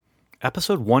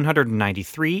episode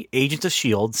 193, Agents of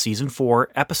S.H.I.E.L.D., Season 4,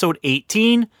 Episode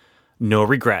 18, No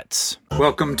Regrets.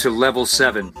 Welcome to Level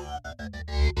 7,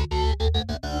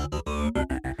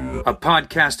 a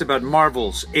podcast about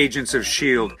Marvel's Agents of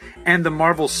S.H.I.E.L.D. and the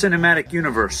Marvel Cinematic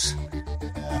Universe.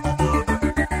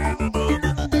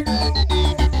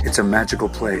 It's a magical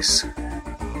place.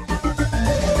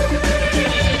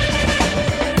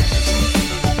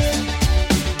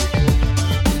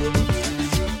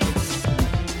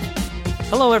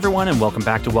 Hello, everyone, and welcome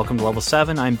back to Welcome to Level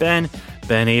 7. I'm Ben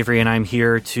Avery, and I'm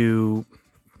here to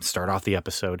start off the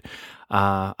episode.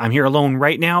 I'm here alone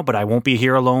right now, but I won't be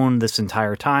here alone this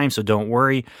entire time, so don't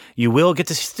worry. You will get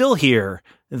to still hear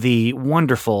the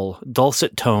wonderful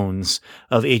dulcet tones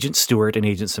of Agent Stewart and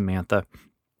Agent Samantha.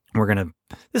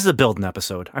 This is a building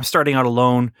episode. I'm starting out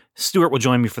alone. Stewart will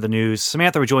join me for the news.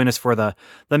 Samantha will join us for the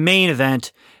main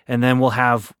event, and then we'll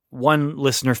have one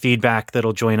listener feedback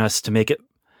that'll join us to make it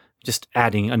just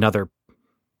adding another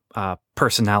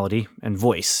personality and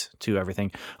voice to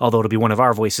everything. Although it'll be one of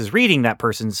our voices reading that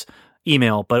person's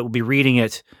email, but it will be reading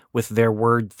it with their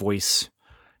word voice.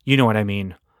 You know what I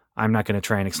mean. I'm not going to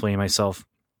try and explain myself.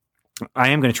 I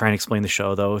am going to try and explain the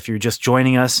show, though, if you're just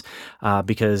joining us,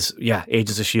 because,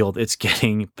 Agents of S.H.I.E.L.D., it's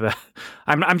getting...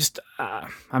 I'm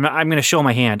going to show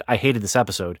my hand. I hated this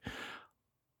episode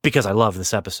because I love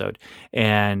this episode,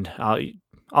 and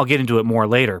I'll get into it more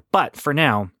later. But for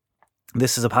now,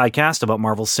 this is a podcast about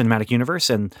Marvel's Cinematic Universe,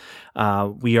 and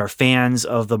we are fans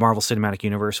of the Marvel Cinematic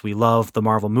Universe. We love the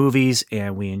Marvel movies,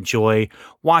 and we enjoy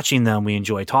watching them. We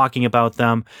enjoy talking about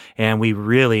them, and we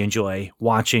really enjoy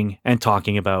watching and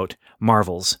talking about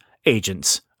Marvel's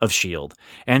Agents of S.H.I.E.L.D.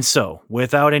 And so,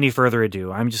 without any further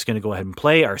ado, I'm just going to go ahead and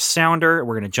play our sounder.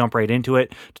 We're going to jump right into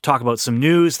it to talk about some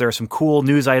news. There are some cool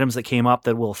news items that came up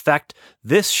that will affect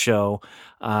this show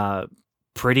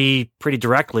pretty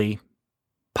directly.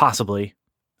 Possibly.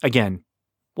 Again,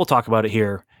 we'll talk about it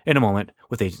here in a moment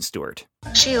with Agent Stewart.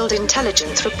 S.H.I.E.L.D.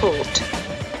 Intelligence Report.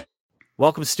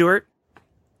 Welcome, Stewart.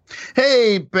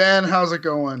 Hey, Ben. How's it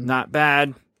going? Not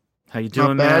bad. How you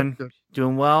doing, man? Good.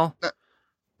 Doing well?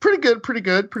 Pretty good.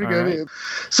 Right.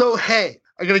 So, hey,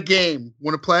 I got a game.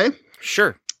 Want to play?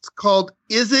 Sure. It's called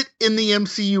Is It in the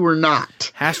MCU or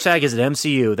Not? Hashtag is it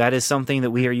MCU. That is something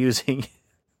that we are using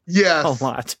yes. a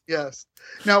lot. Yes.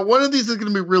 Now, one of these is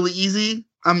going to be really easy.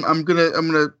 I'm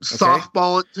gonna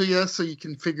softball it to you so you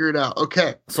can figure it out.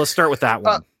 Okay. So let's start with that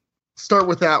one.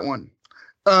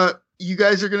 You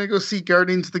guys are gonna go see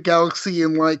Guardians of the Galaxy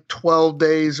in like 12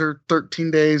 days or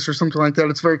 13 days or something like that.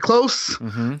 It's very close.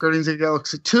 Mm-hmm. Guardians of the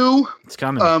Galaxy 2. It's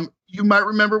coming. You might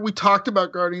remember we talked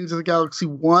about Guardians of the Galaxy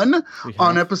 1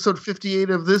 on episode 58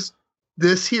 of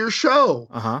this here show.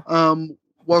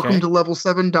 Welcome to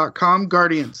level7.com.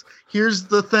 Guardians. Here's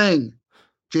the thing.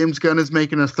 James Gunn is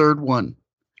making a third one.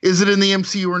 Is it in the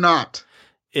MCU or not?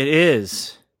 It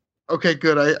is. Okay,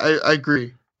 good. I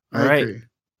agree. All right. Agree.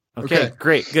 Okay,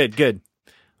 great. Good.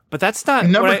 But that's not...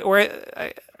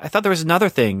 I thought there was another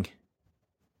thing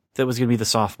that was going to be the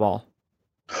softball.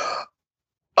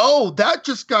 Oh, that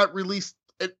just got released.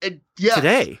 Yes.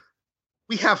 Today.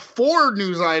 We have 4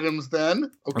 news items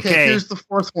then. Okay, here's the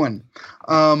 4th one.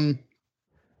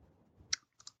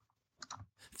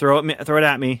 Throw it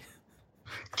at me.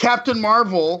 Captain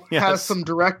Marvel has some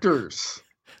directors.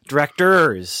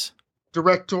 Directors. 2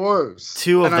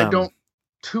 of them.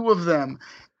 2 of them.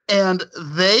 And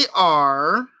they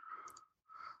are...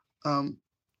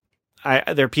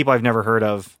 they're people I've never heard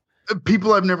of.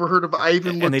 People I've never heard of. I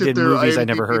even looked at their movies IMDb I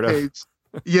never heard page.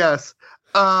 Yes.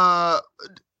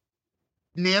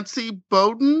 Nancy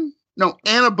Bowden? No,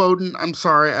 Anna Bowden. I'm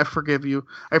sorry. I forgive you.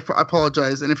 I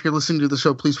apologize. And if you're listening to the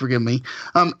show, please forgive me.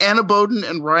 Anna Bowden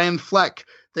and Ryan Fleck.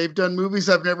 They've done movies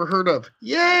I've never heard of.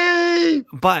 Yay!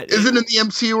 But is it in the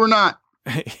MCU or not?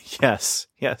 Yes.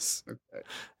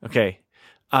 Okay.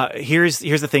 Here's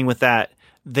the thing with that.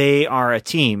 They are a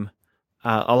team,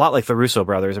 a lot like the Russo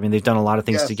brothers. I mean, they've done a lot of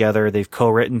things together. They've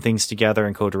co-written things together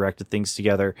and co-directed things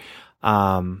together.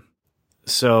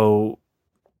 So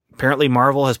apparently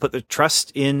Marvel has put the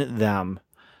trust in them.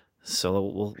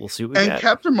 So we'll see what we get. And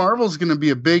Captain Marvel's going to be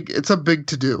it's a big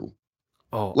to do.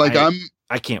 Oh,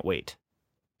 I can't wait.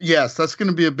 Yes, that's going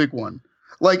to be a big one.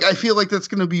 Like, I feel like that's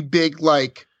going to be big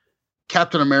like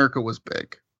Captain America was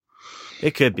big.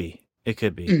 It could be.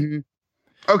 Mm-hmm.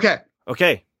 Okay.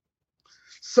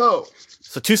 So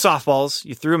 2 softballs.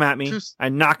 You threw them at me. I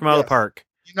knocked them out of the park.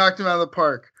 You knocked them out of the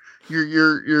park.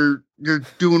 You're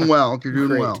doing well. You're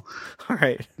doing well. All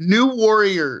right. New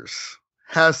Warriors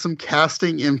has some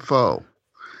casting info.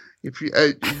 If you,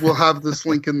 we'll have this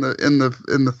link in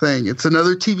the thing. It's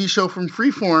another TV show from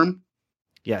Freeform.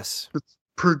 Yes. It's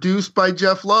produced by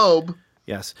Jeff Loeb.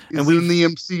 Yes. And we in the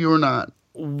MCU or not?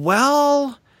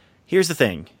 Well, here's the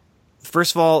thing.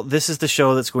 First of all, this is the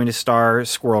show that's going to star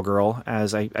Squirrel Girl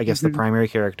as, I guess, the primary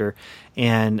character.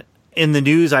 And in the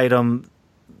news item,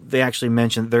 they actually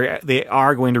mentioned they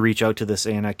are going to reach out to this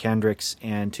Anna Kendricks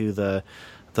and to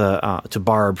to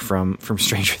Barb from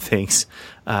Stranger Things.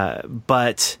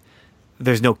 But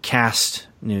there's no cast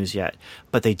news yet.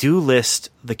 But they do list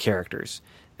the characters.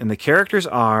 And the characters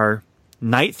are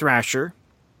Night Thrasher,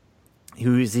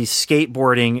 who is the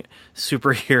skateboarding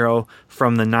superhero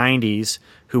from the 90s,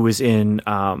 who was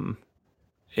on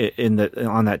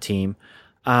that team.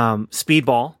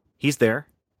 Speedball, he's there.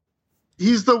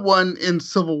 He's the one in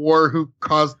Civil War who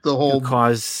caused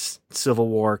Civil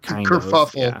War kind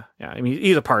kerfuffle. of. Yeah. I mean,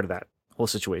 he's a part of that whole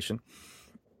situation.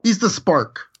 He's the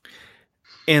spark.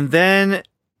 And then,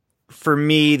 for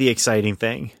me, the exciting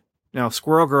thing. Now,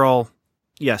 Squirrel Girl,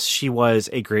 yes, she was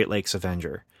a Great Lakes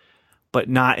Avenger, but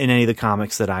not in any of the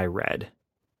comics that I read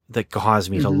that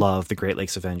caused me to love the Great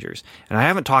Lakes Avengers. And I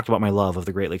haven't talked about my love of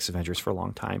the Great Lakes Avengers for a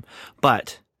long time.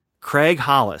 But Craig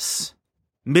Hollis,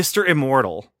 Mr.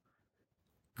 Immortal,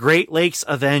 Great Lakes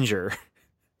Avenger,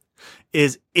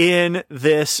 is in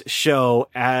this show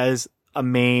as a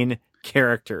main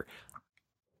character.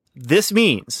 This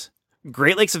means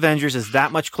Great Lakes Avengers is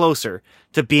that much closer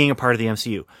to being a part of the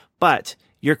MCU. But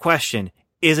your question,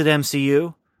 is it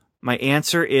MCU? My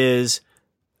answer is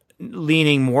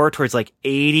leaning more towards like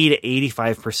 80 to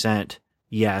 85%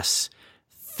 yes,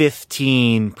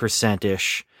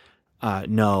 15%-ish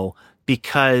no,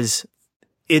 because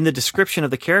in the description of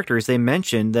the characters, they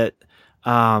mentioned that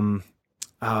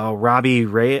Robbie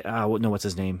Ray, what's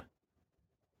his name?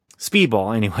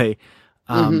 Speedball, anyway,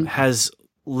 has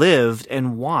lived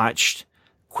and watched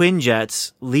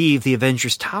Quinjets leave the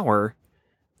Avengers Tower,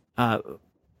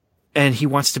 and he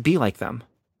wants to be like them.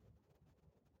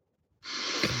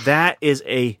 That is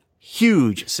a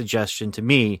huge suggestion to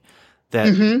me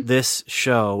that this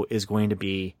show is going to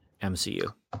be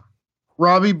MCU.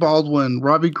 Robbie Baldwin.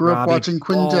 Robbie grew up watching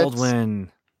Quinjets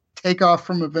take off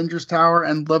from Avengers Tower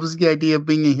and loves the idea of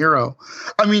being a hero.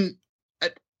 I mean,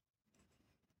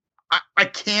 I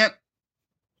can't.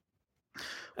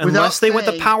 Unless they went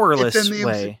the Powerless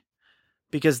way.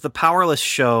 Because the Powerless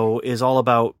show is all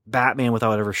about Batman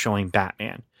without ever showing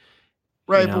Batman.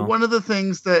 Right, but one of the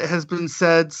things that has been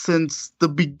said since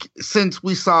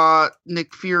we saw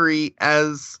Nick Fury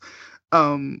as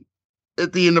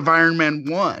at the end of Iron Man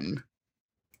 1,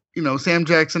 Sam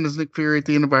Jackson as Nick Fury at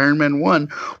the end of Iron Man 1,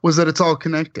 was that it's all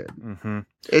connected. Mm-hmm.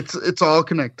 It's all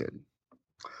connected.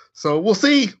 So we'll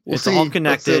see. It's all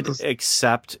connected,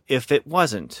 except if it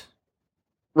wasn't.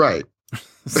 Right.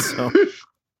 So...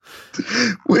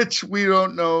 Which we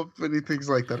don't know if anything's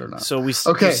like that or not. So we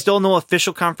still no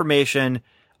official confirmation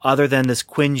other than this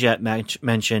Quinjet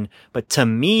mention. But to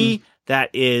me, that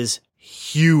is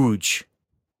huge.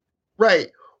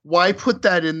 Right. Why put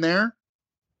that in there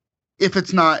if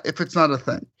it's not a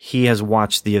thing? He has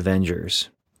watched the Avengers,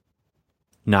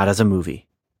 not as a movie,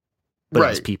 but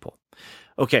as people.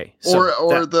 Okay, so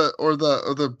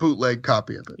the bootleg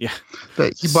copy of it. Yeah,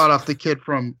 that he bought off the kid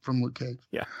from Luke Cage.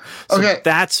 Yeah. So okay,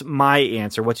 that's my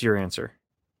answer. What's your answer?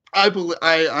 I'm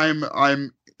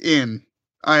in.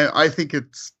 I think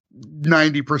it's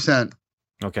 90%.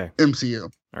 Okay. MCU.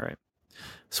 All right.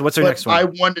 So what's our next one? I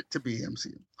want it to be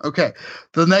MCU. Okay.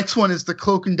 The next one is the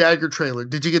Cloak and Dagger trailer.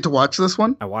 Did you get to watch this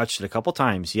one? I watched it a couple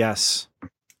times. Yes.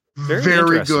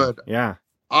 Very good. Yeah.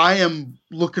 I am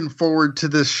looking forward to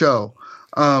this show.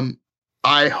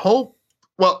 I hope.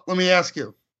 Well, let me ask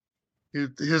you.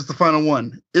 Here's the final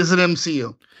one. Is it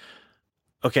MCU?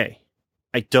 Okay.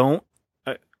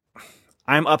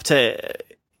 I'm up to.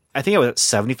 I think I was at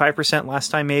 75% last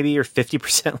time, maybe, or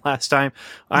 50% last time.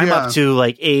 I'm up to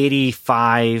like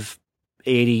 85,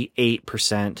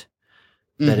 88%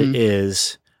 that it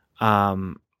is.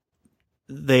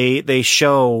 They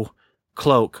show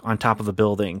Cloak on top of the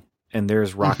building, and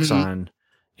there's Roxxon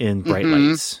in bright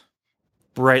lights.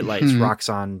 Bright lights,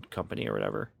 Roxxon Company or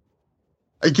whatever.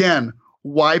 Again,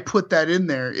 why put that in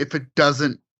there if it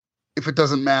doesn't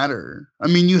matter? I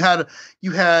mean, you had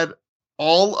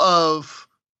all of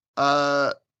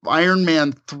Iron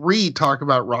Man 3 talk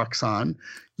about Roxxon.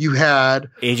 You had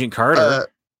Agent Carter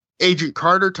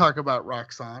talk about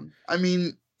Roxxon. I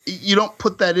mean, you don't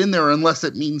put that in there unless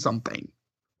it means something.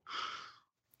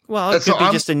 Well, it could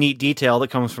be just a neat detail that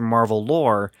comes from Marvel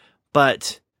lore,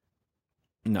 but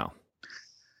no.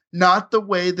 Not the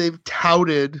way they've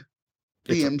touted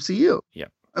the MCU. Yeah.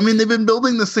 I mean, they've been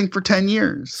building this thing for 10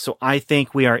 years. So I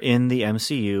think we are in the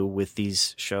MCU with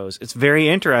these shows. It's very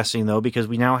interesting, though, because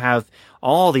we now have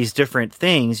all these different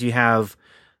things. You have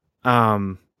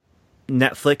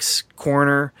Netflix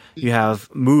corner, you have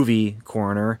movie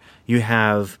corner, you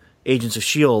have Agents of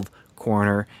S.H.I.E.L.D.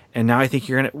 corner, and now I think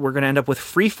we're gonna end up with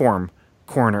Freeform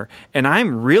corner. And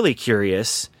I'm really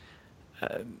curious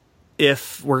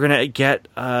if we're gonna get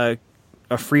a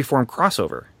Freeform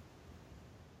crossover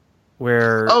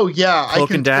where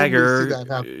Cloak and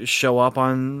Dagger show up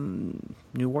on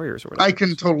New Warriors or whatever. I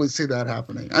can totally see that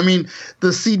happening. I mean, the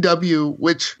CW,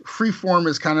 which Freeform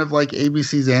is kind of like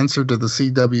ABC's answer to the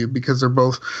CW because they're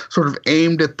both sort of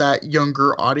aimed at that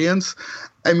younger audience.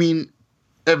 I mean,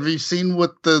 have you seen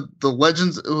what the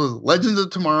Legends? It was Legends of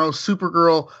Tomorrow,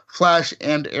 Supergirl, Flash,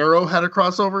 and Arrow had a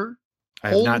crossover. I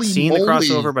have not seen the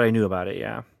crossover, but I knew about it.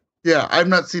 Yeah. Yeah, I've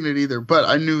not seen it either, but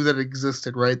I knew that it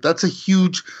existed, right? That's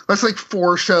like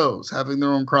 4 shows having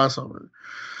their own crossover.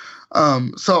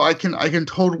 So I can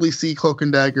totally see Cloak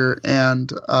and Dagger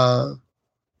and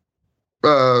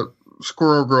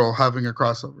Squirrel Girl having a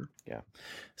crossover. Yeah.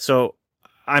 So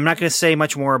I'm not going to say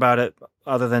much more about it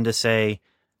other than to say,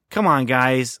 come on,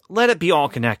 guys, let it be all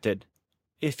connected.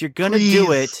 If you're going to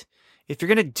do it, if you're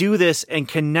going to do this and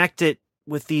connect it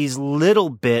with these little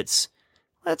bits,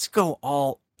 let's go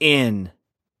all in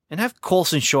and have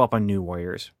Coulson show up on New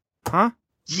Warriors. Huh?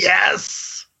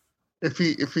 Yes. If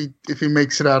he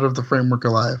makes it out of the framework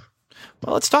alive.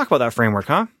 Well, let's talk about that framework,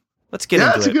 huh? Let's get into it.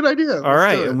 Yeah, that's a good idea. All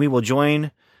right, and we will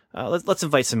join. Let's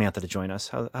invite Samantha to join us.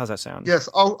 How's that sound? Yes,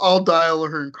 I'll dial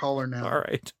her and call her now. All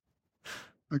right.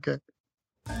 Okay.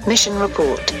 Mission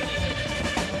report.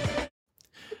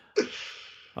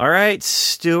 All right,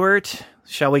 Stuart.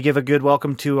 Shall we give a good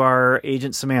welcome to our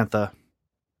agent Samantha?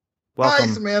 Welcome.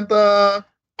 Hi, Samantha.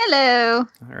 Hello.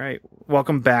 All right.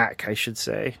 Welcome back, I should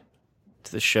say,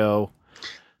 to the show.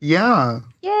 Yeah.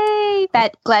 Yay.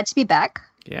 Glad to be back.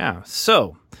 Yeah.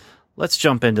 So let's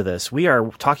jump into this. We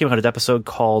are talking about an episode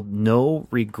called No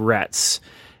Regrets.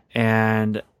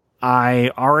 And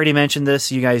I already mentioned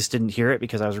this. You guys didn't hear it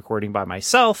because I was recording by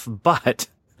myself. But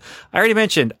I already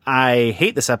mentioned I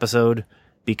hate this episode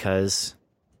because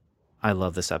I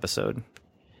love this episode.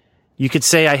 You could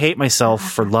say I hate myself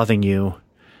for loving you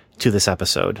to this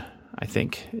episode, I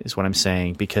think, is what I'm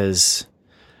saying, because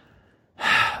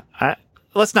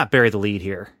let's not bury the lead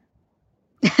here.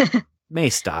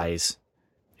 Mace dies.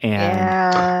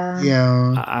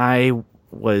 And I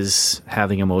was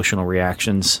having emotional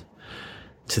reactions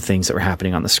to things that were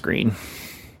happening on the screen.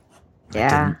 Yeah.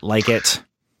 I didn't like it.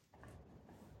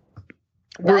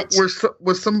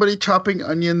 Was somebody chopping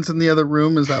onions in the other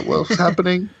room? Is that what was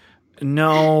happening?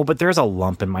 No, but there's a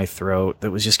lump in my throat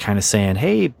that was just kind of saying,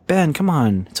 hey, Ben, come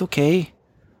on. It's okay.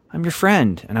 I'm your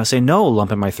friend. And I was saying, no,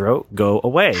 lump in my throat, go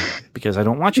away because I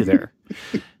don't want you there.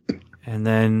 And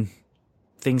then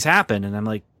things happen and I'm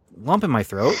like, lump in my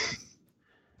throat?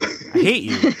 I hate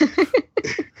you.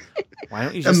 Why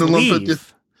don't you just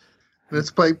leave?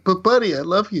 It's like, but buddy, I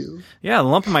love you. Yeah, the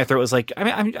lump in my throat was like,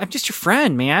 I'm just your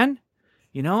friend, man.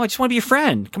 You know, I just want to be your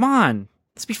friend. Come on,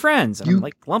 let's be friends. And I'm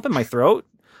like, lump in my throat.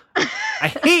 I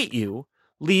hate you.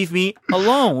 Leave me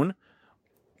alone.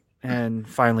 And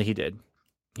finally he did.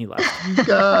 He left. You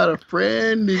got a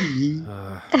friend in me.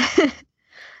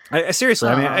 I seriously,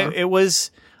 I mean,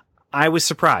 I was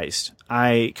surprised.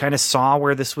 I kind of saw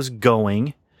where this was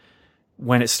going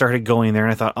when it started going there,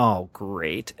 and I thought, oh,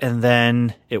 great. And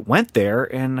then it went there,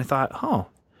 and I thought, oh,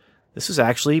 this is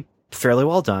actually fairly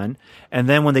well done. And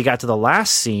then when they got to the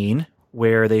last scene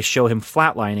where they show him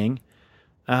flatlining,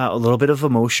 a little bit of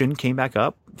emotion came back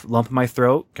up, lump in my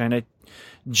throat, kind of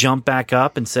jumped back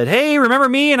up and said, hey, remember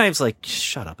me? And I was like,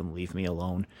 shut up and leave me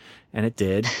alone. And it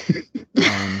did.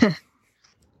 Yeah,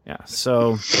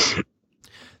 so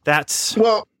that's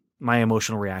my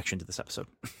emotional reaction to this episode.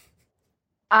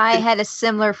 I had a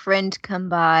similar friend come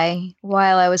by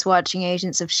while I was watching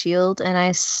Agents of S.H.I.E.L.D. and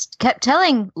I kept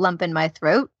telling lump in my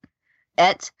throat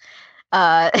that,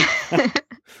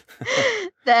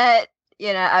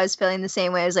 you know, I was feeling the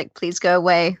same way. I was like, please go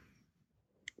away.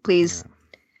 Please. Yeah.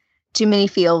 Too many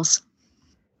feels.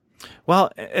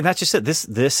 Well, and that's just it.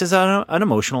 This is an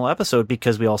emotional episode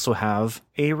because we also have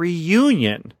a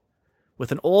reunion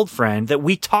with an old friend that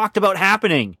we talked about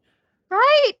happening.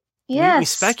 Right. Yes. We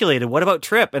speculated, what about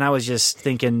Trip? And I was just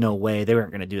thinking, no way, they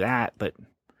weren't going to do that. But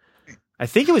I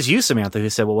think it was you, Samantha, who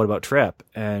said, well, what about Trip?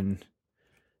 And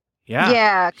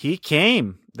yeah, he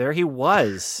came. There he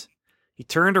was. He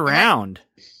turned around.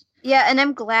 Yeah, and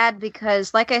I'm glad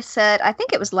because, like I said, I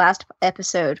think it was last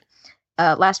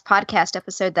podcast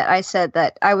episode that I said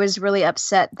that I was really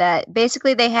upset that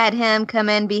basically they had him come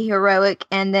in, be heroic,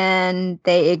 and then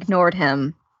they ignored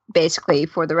him basically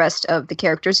for the rest of the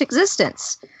character's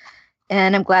existence.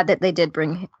 And I'm glad that they did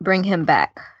bring him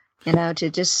back, you know, to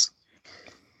just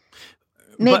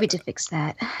Maybe to fix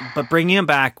that. But bringing him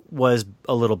back was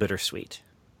a little bittersweet.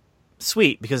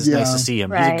 Sweet, because it's nice to see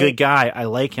him. Right. He's a good guy. I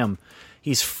like him.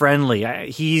 He's friendly.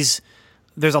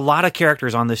 There's a lot of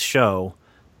characters on this show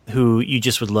who you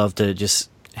just would love to just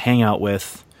hang out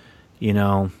with,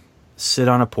 sit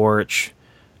on a porch,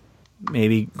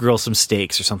 maybe grill some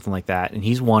steaks or something like that. And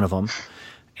he's one of them.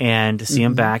 And to see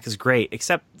him back is great,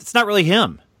 except it's not really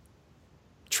him.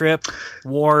 Trip,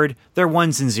 Ward, they're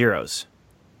ones and zeros.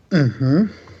 Mm-hmm.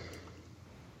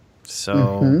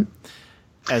 So...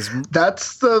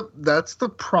 That's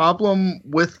the problem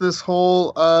with this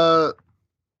whole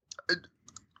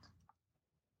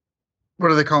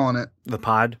what are they calling it? The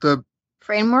pod? The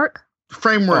framework?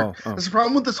 Oh. There's a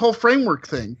problem with this whole framework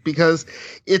thing because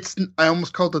I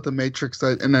almost called it the Matrix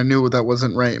and I knew that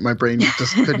wasn't right. My brain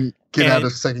just couldn't get out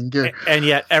of second gear. And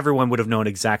yet everyone would have known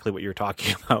exactly what you're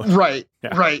talking about. Right.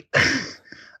 Yeah. Right.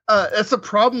 That's a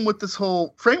problem with this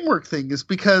whole framework thing is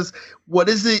because what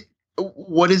is it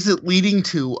leading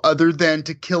to other than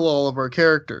to kill all of our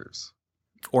characters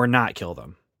or not kill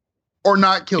them but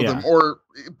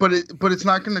it's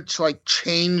not going to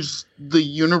change the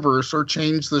universe or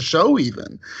change the show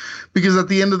even because at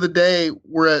the end of the day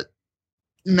we're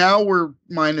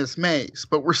minus Mace,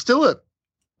 but we're still at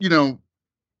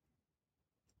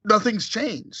nothing's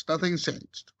changed.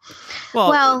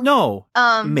 Well, no.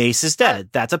 Mace is dead.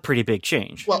 That's a pretty big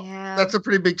change. Well, that's a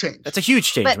pretty big change. That's a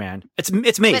huge change, man.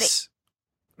 It's Mace.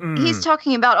 He's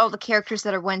talking about all the characters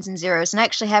that are ones and zeros, and I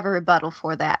actually have a rebuttal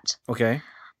for that. Okay.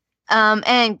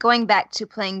 And going back to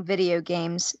playing video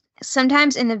games,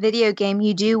 sometimes in the video game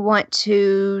you do want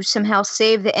to somehow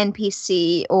save the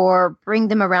NPC or bring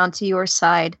them around to your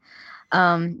side,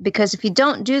 because if you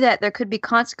don't do that, there could be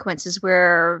consequences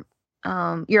where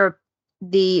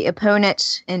the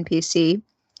opponent NPC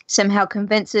somehow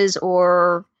convinces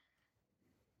or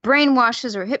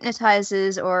brainwashes or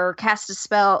hypnotizes or casts a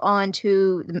spell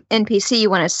onto the NPC you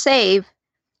want to save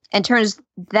and turns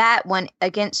that one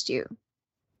against you.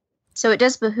 So it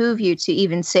does behoove you to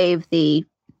even save the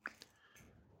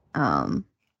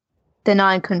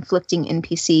non-conflicting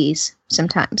NPCs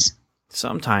sometimes.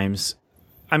 Sometimes.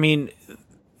 I mean,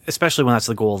 especially when that's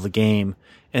the goal of the game.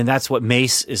 And that's what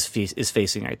Mace is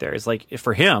facing right there. It's like,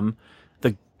 for him,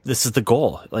 this is the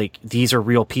goal. Like, these are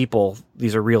real people.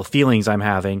 These are real feelings I'm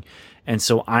having. And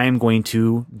so I'm going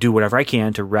to do whatever I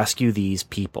can to rescue these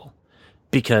people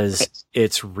because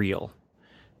it's real.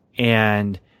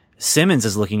 And Simmons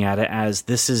is looking at it as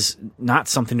this is not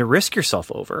something to risk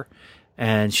yourself over.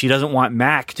 And she doesn't want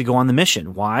Mac to go on the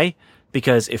mission. Why?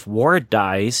 Because if Ward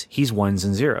dies, he's ones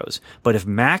and zeros. But if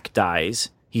Mac dies,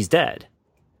 he's dead.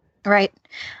 Right.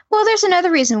 Well, there's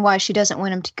another reason why she doesn't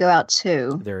want him to go out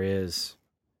too. There is.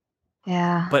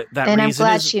 Yeah. But that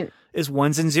reason is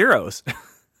ones and zeros.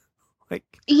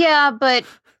 Yeah, but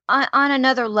on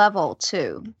another level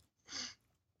too.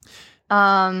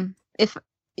 If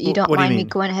you don't mind me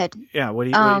going ahead. Yeah, what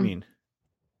do you mean?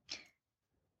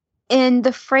 In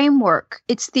the framework,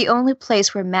 it's the only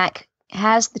place where Mac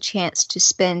has the chance to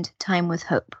spend time with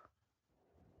Hope.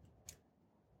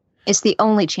 It's the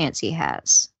only chance he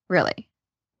has, really.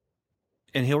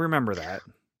 And he'll remember that.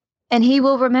 And he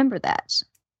will remember that.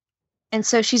 And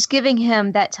so she's giving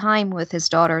him that time with his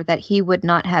daughter that he would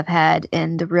not have had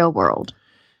in the real world.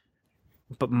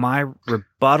 But my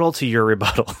rebuttal to your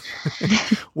rebuttal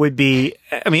would be,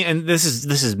 I mean, and this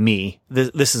is me.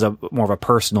 This is more of a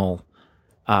personal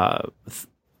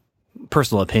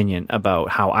opinion about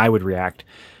how I would react.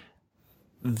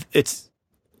 It's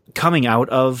coming out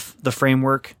of the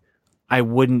framework.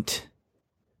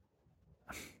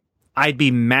 I'd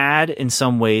be mad in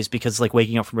some ways because like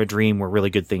waking up from a dream where really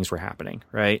good things were happening,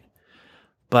 right?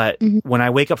 But when I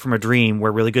wake up from a dream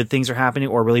where really good things are happening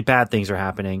or really bad things are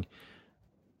happening,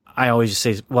 I always just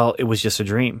say, well, it was just a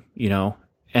dream,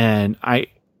 And I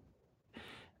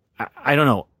don't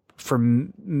know. For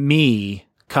me,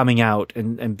 coming out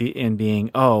and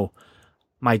being, oh,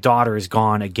 my daughter is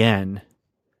gone again.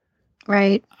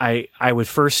 Right. I would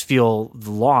first feel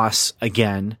the loss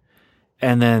again.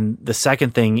 And then the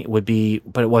second thing would be,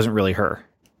 but it wasn't really her.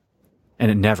 And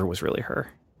it never was really her.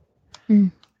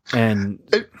 And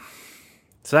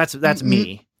so that's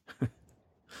me.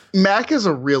 Mac is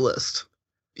a realist.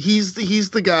 He's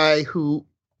the guy who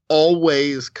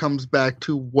always comes back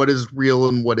to what is real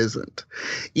and what isn't.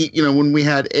 When we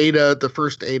had Ada, the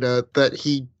first Ada, that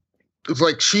he was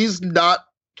like, she's not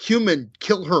human,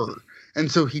 kill her.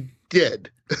 And so he did.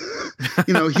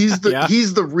 He's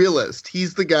the realist.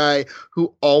 He's the guy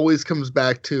who always comes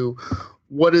back to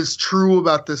what is true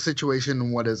about this situation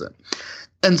and what isn't.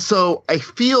 And so I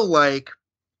feel like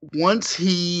once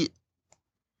he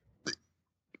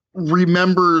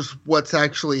remembers what's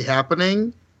actually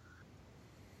happening,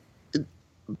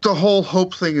 the whole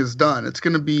Hope thing is done. It's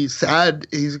going to be sad.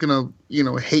 He's going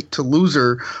to, hate to lose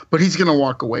her, but he's going to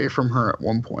walk away from her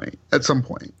at some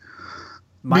point.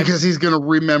 Because he's going to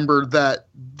remember that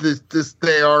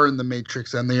they are in the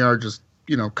Matrix and they are just,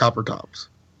 copper tops.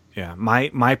 Yeah.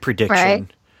 My prediction,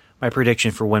 right? My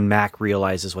prediction for when Mac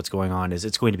realizes what's going on is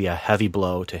it's going to be a heavy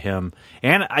blow to him.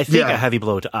 And I think a heavy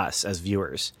blow to us as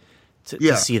viewers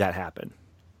to see that happen.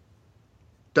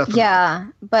 Definitely. Yeah.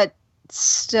 But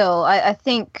still, I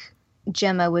think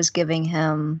Gemma was giving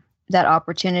him that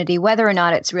opportunity. Whether or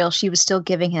not it's real, she was still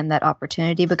giving him that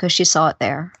opportunity because she saw it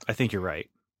there. I think you're right.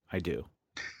 I do.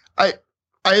 I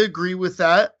agree with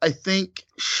that. I think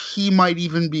he might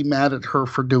even be mad at her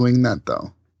for doing that,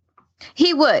 though.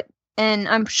 He would, and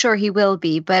I'm sure he will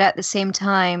be. But at the same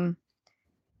time,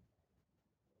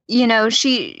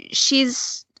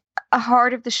 she's a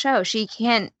heart of the show. She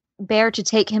can't bear to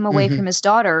take him away from his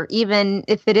daughter, even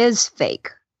if it is fake.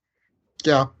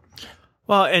 Yeah.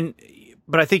 Well,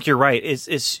 but I think you're right.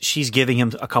 Is she's giving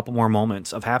him a couple more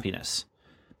moments of happiness,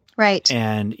 right?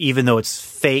 And even though it's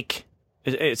fake,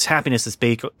 it's happiness that's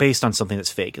based on something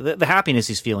that's fake. The happiness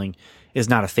he's feeling is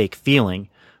not a fake feeling,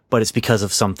 but it's because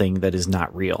of something that is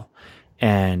not real.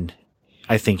 And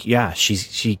I think,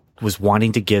 she was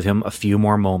wanting to give him a few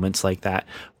more moments like that,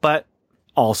 but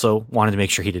also wanted to make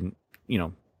sure he didn't,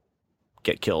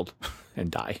 get killed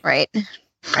and die. Right.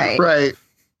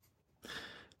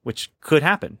 Which could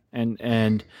happen.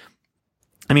 And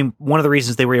I mean, one of the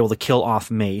reasons they were able to kill off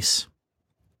Mace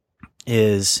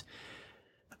is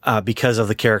because of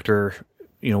the character,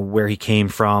 where he came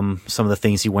from, some of the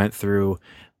things he went through,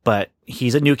 but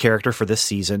he's a new character for this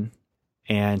season.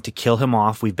 And to kill him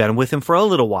off, we've been with him for a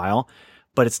little while,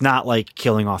 but it's not like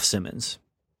killing off Simmons,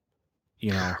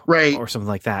 right, or something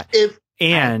like that.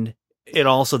 It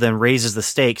also then raises the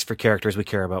stakes for characters we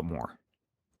care about more.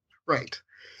 Right.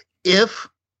 If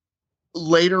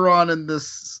later on in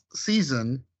this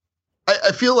season,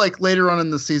 I feel like later on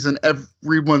in the season,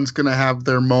 everyone's going to have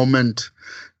their moment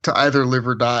to either live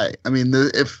or die. I mean,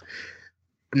 I'm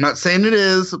not saying it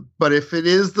is, but if it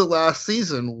is the last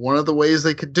season, one of the ways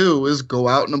they could do is go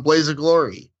out in a blaze of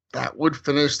glory. That would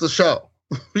finish the show.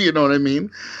 You know what I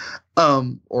mean?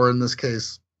 Or in this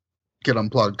case, get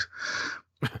unplugged.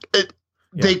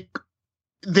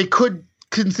 They could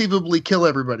conceivably kill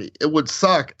everybody. It would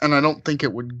suck, and I don't think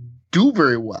it would do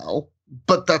very well,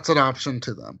 but that's an option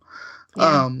to them.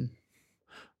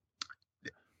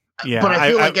 Yeah. But I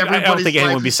feel like I don't think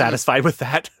anyone would be satisfied with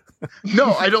that.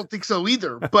 No, I don't think so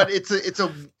either. But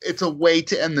it's a way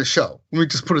to end the show. Let me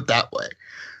just put it that way.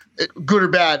 Good or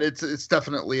bad, it's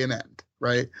definitely an end,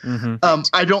 right? Mm-hmm.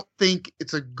 I don't think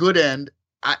it's a good end.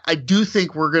 I do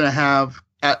think we're going to have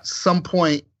at some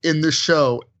point in this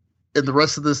show, in the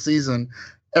rest of this season,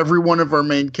 every one of our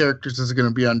main characters is going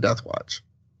to be on Death Watch.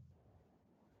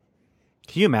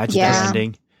 Can you imagine that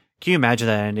ending? Can you imagine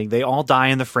that ending? They all die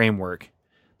in the framework,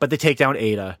 but they take down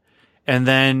Ada, and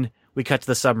then we cut to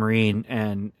the submarine,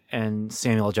 and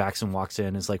Samuel L. Jackson walks in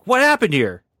and is like, "What happened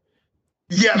here?"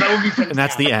 Yeah, that would be fantastic. And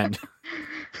that's the end.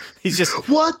 He's just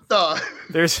what the?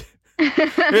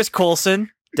 There's Coulson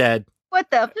dead. What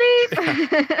the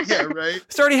bleep? Yeah, right.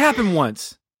 It's already happened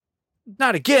once.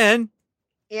 Not again.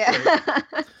 Yeah.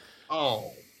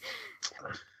 Oh.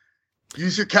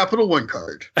 Use your Capital One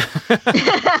card.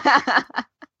 Yeah.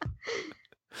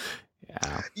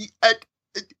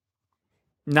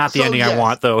 Not the ending I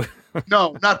want, though.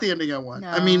 No, not the ending I want. No.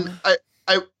 I mean,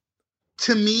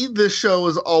 to me, this show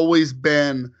has always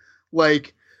been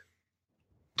like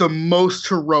the most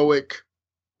heroic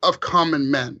of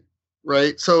common men.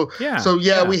 Right. So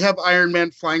we have Iron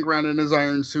Man flying around in his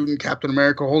iron suit and Captain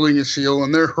America holding his shield,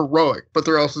 and they're heroic, but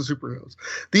they're also superheroes.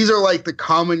 These are like the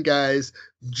common guys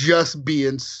just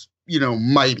being,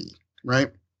 mighty.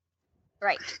 Right.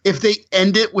 Right. If they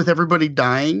end it with everybody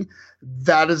dying,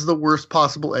 that is the worst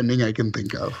possible ending I can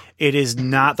think of. It is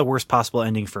not the worst possible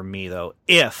ending for me, though,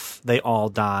 if they all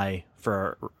die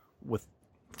for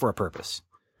a purpose.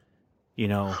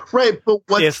 Right, but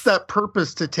what's that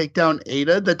purpose to take down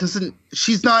Ada?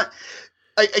 She's not,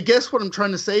 I guess what I'm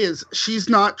trying to say is she's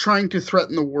not trying to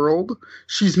threaten the world.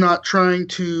 She's not trying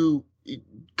to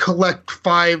collect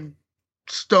 5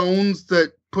 stones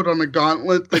that put on a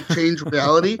gauntlet that change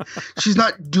reality. She's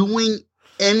not doing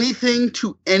anything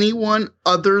to anyone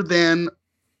other than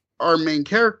our main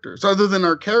characters, other than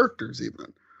our characters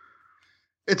even.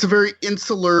 It's a very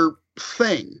insular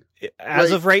thing. As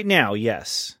of right now,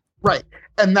 yes. Right.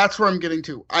 And that's where I'm getting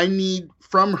to. I need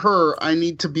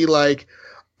to be like,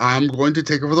 I'm going to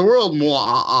take over the world.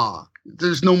 Mwah-ah.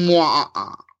 There's no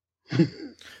mwah-ah.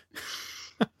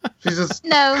 She's just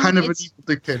kind of an evil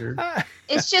dictator.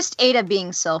 It's just Ada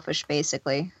being selfish,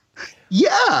 basically.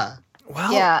 Yeah.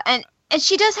 Well. Yeah, and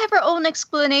she does have her own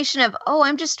explanation of,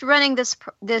 I'm just running this.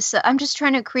 I'm just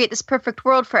trying to create this perfect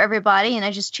world for everybody, and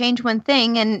I just change one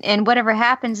thing, and whatever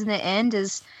happens in the end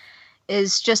is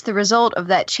just the result of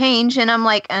that change. And I'm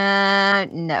like,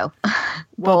 no.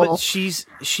 Well, but she's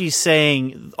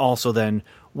saying also then,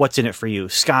 what's in it for you?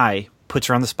 Sky puts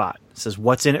her on the spot, says,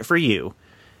 what's in it for you?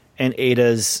 And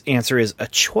Ada's answer is a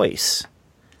choice.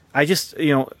 I just,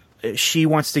 she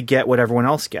wants to get what everyone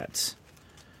else gets.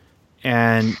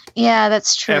 And yeah,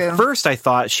 that's true. At first I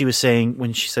thought she was saying,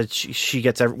 when she said she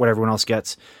gets what everyone else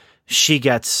gets, she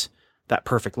gets that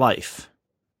perfect life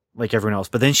like everyone else.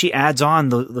 But then she adds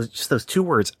on just those two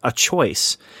words, a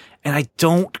choice. And I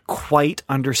don't quite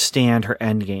understand her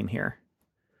end game here.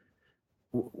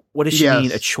 What does she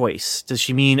mean, a choice? Does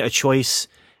she mean a choice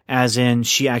as in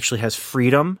she actually has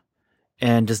freedom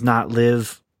and does not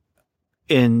live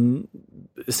in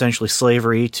essentially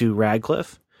slavery to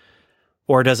Radcliffe?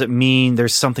 Or does it mean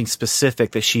there's something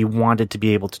specific that she wanted to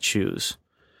be able to choose?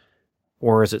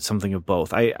 Or is it something of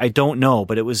both? I don't know,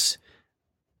 but it was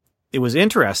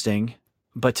interesting,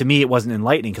 but to me it wasn't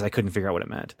enlightening because I couldn't figure out what it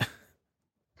meant.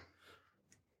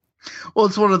 Well,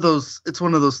 it's one of those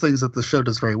things that the show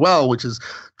does very well, which is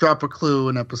drop a clue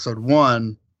in episode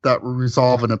 1 that will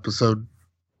resolve in episode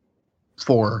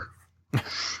 4.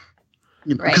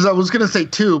 Because I was going to say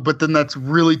 2, but then that's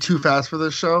really too fast for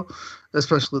this show,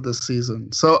 especially this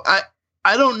season. So I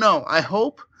don't know. I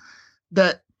hope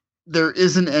that there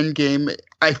is an end game.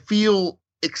 I feel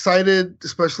excited,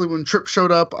 especially when Trip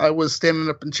showed up. I was standing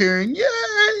up and cheering,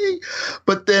 yay!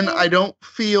 But then I don't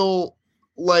feel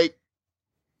like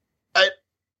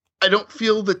I don't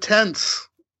feel the tense.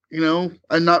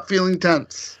 I'm not feeling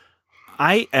tense.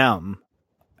 I am.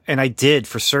 And I did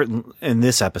for certain in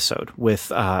this episode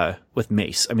with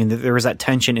Mace. I mean, there was that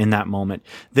tension in that moment.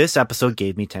 This episode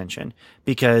gave me tension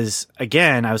because,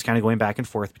 again, I was kind of going back and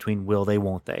forth between will they,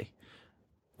 won't they?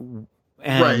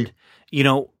 And,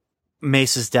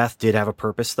 Mace's death did have a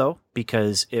purpose, though,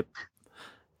 because it,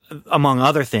 among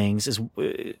other things,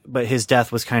 but his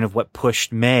death was kind of what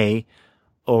pushed May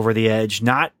over the edge,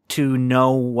 not to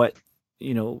know what,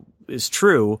 is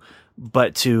true,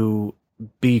 but to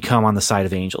become on the side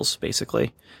of angels,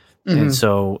 basically. Mm-hmm. And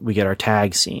so we get our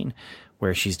tag scene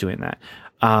where she's doing that.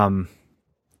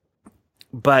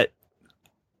 But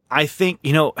I think, I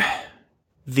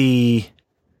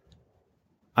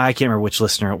can't remember which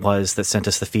listener it was that sent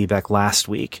us the feedback last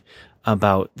week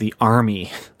about the army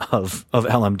of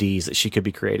LMDs that she could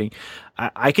be creating.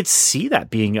 I could see that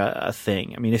being a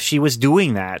thing. I mean, if she was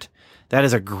doing that, that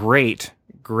is a great,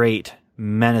 great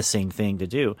menacing thing to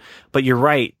do. But you're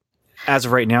right. As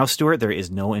of right now, Stuart, there is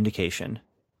no indication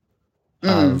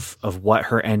of what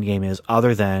her end game is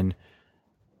other than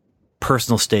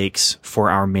personal stakes for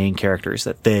our main characters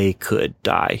that they could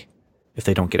die if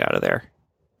they don't get out of there.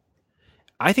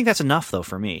 I think that's enough, though,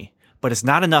 for me. But it's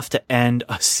not enough to end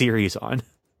a series on.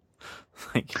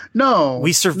 No.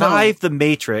 We survived the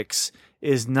Matrix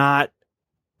is not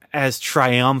as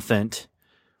triumphant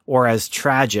or as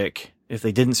tragic if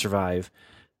they didn't survive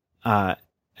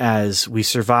as we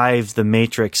survived the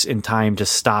Matrix in time to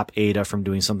stop Ada from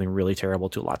doing something really terrible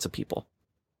to lots of people.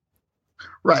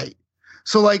 Right.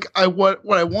 So what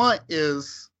I want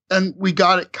is, and we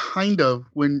got it kind of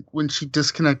when she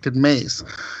disconnected Mace,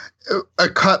 a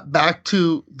cut back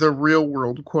to the real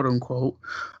world, quote unquote,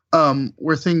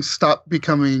 where things stopped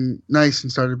becoming nice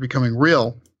and started becoming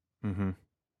real. Mm-hmm.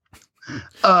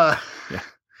 Yeah.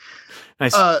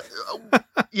 Nice.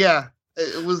 Yeah.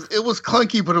 It was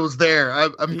clunky, but it was there.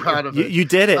 I'm proud of it. You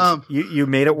did it. You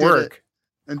made it work.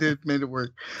 Made it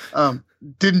work.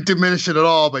 Didn't diminish it at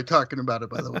all by talking about it,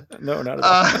 by the way. No, not at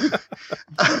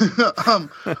all.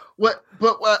 What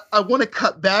I want to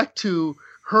cut back to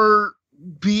her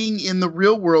being in the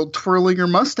real world, twirling her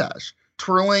mustache,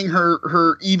 twirling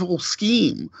her evil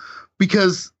scheme,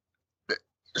 because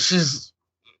she's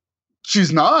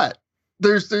not.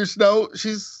 There's no.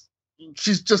 She's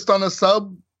just on a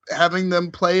sub, having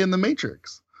them play in the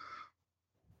Matrix.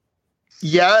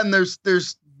 Yeah, and there's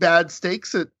bad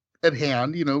stakes at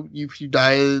hand. If you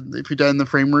die in the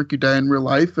framework, you die in real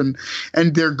life, and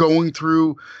they're going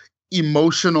through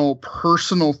emotional,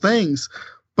 personal things.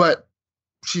 But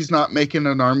she's not making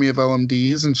an army of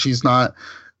LMDs, and she's not,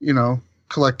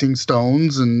 collecting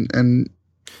stones, and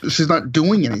she's not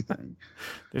doing anything.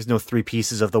 There's no 3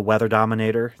 pieces of the Weather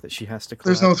Dominator that she has to collect.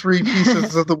 There's no 3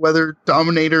 pieces of the Weather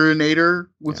Dominator Inator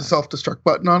with a self-destruct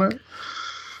button on it.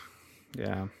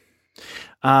 Yeah.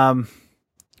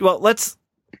 Well, let's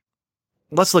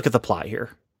look at the plot here.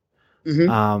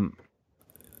 Mm-hmm.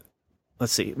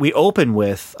 Let's see. We open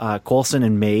with Coulson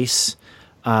and Mace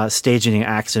staging an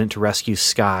accident to rescue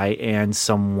Skye and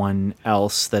someone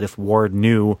else that if Ward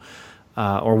knew,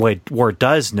 or Ward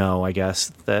does know, I guess,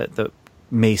 that the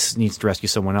Mace needs to rescue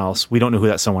someone else. We don't know who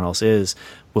that someone else is.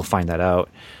 We'll find that out.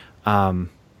 And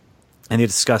they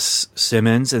discuss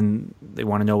Simmons, and they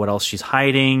want to know what else she's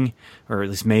hiding, or at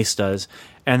least Mace does.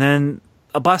 And then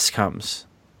a bus comes,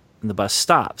 and the bus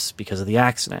stops because of the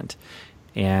accident.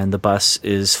 And the bus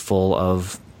is full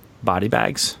of body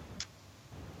bags.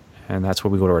 And that's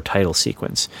where we go to our title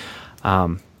sequence.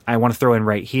 I want to throw in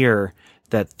right here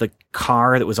that the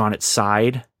car that was on its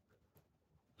side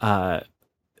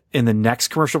in the next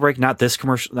commercial break, not this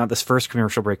first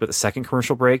commercial break, but the second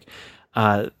commercial break,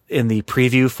 in the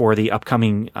preview for the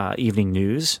upcoming evening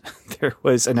news, there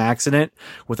was an accident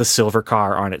with a silver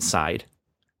car on its side.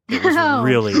 It was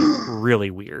really,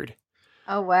 really weird.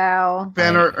 Oh wow!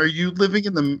 Ben, are you living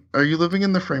in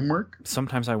the framework?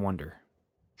 Sometimes I wonder.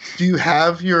 Do you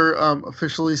have your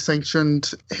officially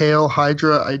sanctioned Hail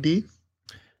Hydra ID?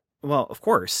 Well, of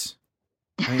course.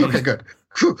 Okay, good.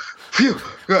 Phew, good.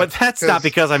 But that's not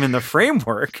because I'm in the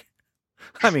framework.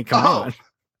 I mean, come on.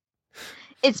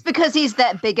 It's because he's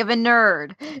that big of a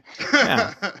nerd.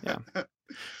 Yeah.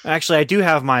 Actually, I do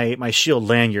have my shield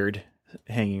lanyard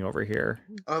hanging over here.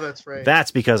 Oh, that's right.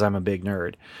 That's because I'm a big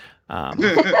nerd.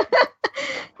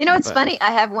 You know, it's funny.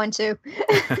 I have one too.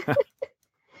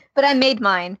 But I made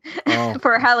mine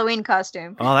for a Halloween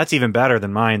costume. Oh, that's even better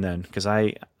than mine then, because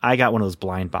I got one of those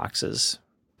blind boxes.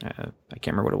 I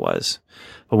can't remember what it was,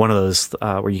 but one of those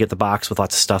where you get the box with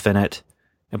lots of stuff in it,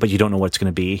 but you don't know what it's going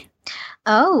to be.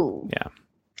 Oh. Yeah.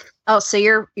 Oh,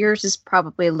 so yours is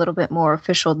probably a little bit more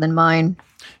official than mine.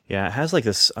 Yeah, it has like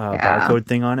this barcode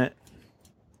thing on it.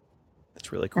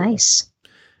 That's really cool. Nice.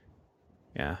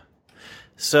 Yeah.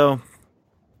 So,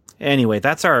 anyway,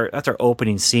 that's our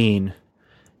opening scene.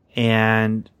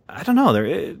 And I don't know,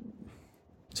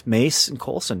 it's Mace and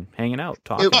Coulson hanging out,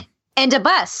 talking. And a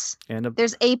bus.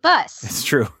 There's a bus. It's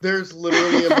true. There's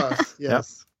literally a bus,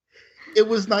 yes. Yep. It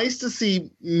was nice to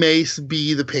see Mace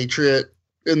be the Patriot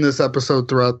in this episode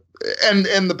throughout, and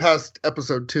the past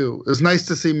episode too. It was nice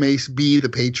to see Mace be the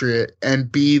Patriot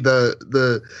and be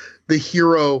the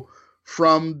hero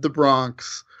from the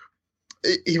Bronx.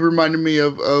 He reminded me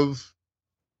of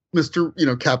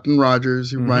Mr. Captain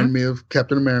Rogers. He reminded me of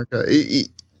Captain America. He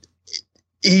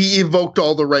evoked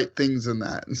all the right things in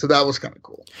that, and so that was kind of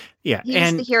cool. Yeah,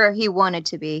 he's the hero he wanted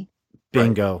to be.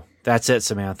 Bingo. Right. That's it,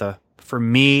 Samantha. For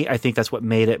me, I think that's what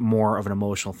made it more of an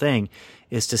emotional thing,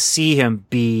 is to see him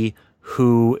be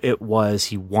who it was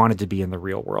he wanted to be in the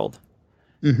real world.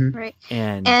 Mm-hmm. Right.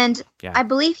 And yeah. I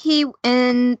believe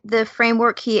in the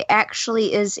framework, he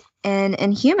actually is an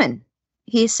Inhuman.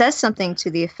 He says something to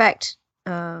the effect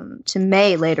to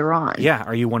May later on. Yeah.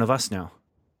 Are you one of us now?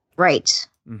 Right.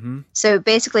 Mm-hmm. So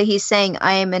basically he's saying,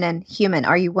 I am an Inhuman.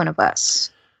 Are you one of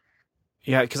us?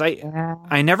 Yeah. Because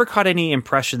I never caught any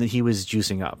impression that he was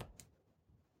juicing up.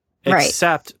 Right.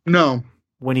 Except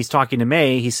when he's talking to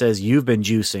May, he says, you've been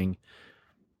juicing.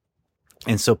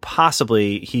 And so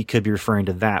possibly he could be referring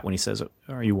to that when he says,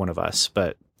 are you one of us?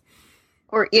 But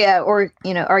are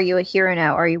you a hero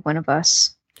now? Are you one of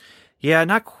us? Yeah,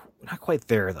 not quite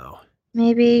there though.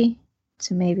 Maybe.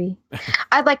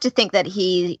 I'd like to think that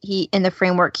he in the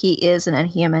framework he is an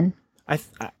Inhuman.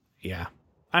 Yeah,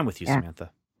 I'm with you,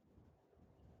 Samantha.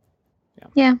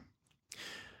 Yeah.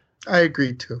 I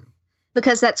agree too.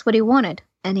 Because that's what he wanted,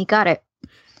 and he got it.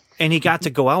 And he got to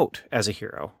go out as a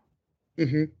hero.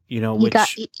 Mm-hmm.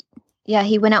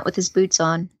 He went out with his boots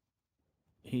on.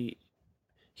 He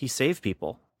saved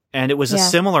people, and it was a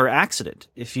similar accident.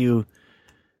 If you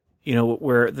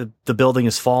where the building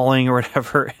is falling or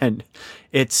whatever, and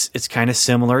it's kind of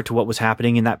similar to what was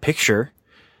happening in that picture,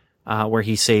 where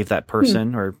he saved that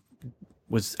person or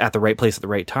was at the right place at the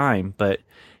right time, but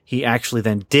he actually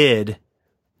then did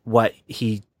what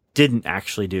he didn't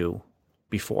actually do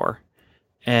before.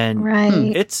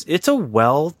 And it's a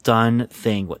well done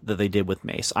thing that they did with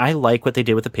Mace. I like what they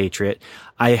did with the Patriot.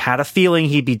 I had a feeling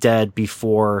he'd be dead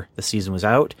before the season was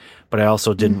out, but I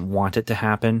also didn't want it to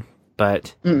happen.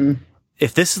 But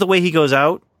if this is the way he goes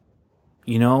out,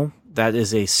 that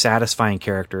is a satisfying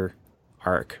character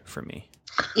arc for me.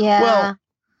 Yeah. Well,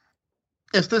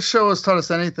 if this show has taught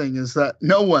us anything, is that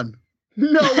no one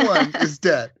is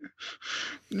dead.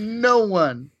 No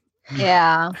one.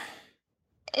 Yeah.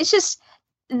 It's just,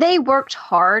 they worked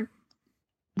hard.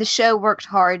 The show worked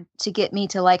hard to get me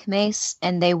to like Mace,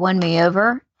 and they won me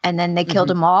over, and then they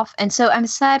killed him off. And so I'm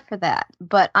sad for that,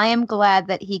 but I am glad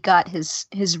that he got his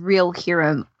real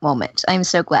hero moment. I'm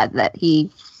so glad that he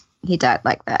died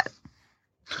like that.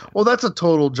 Well, that's a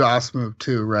total Joss move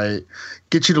too, right?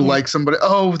 Get you to like somebody.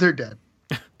 Oh, they're dead.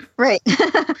 Right.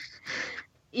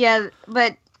 Yeah,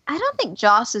 but I don't think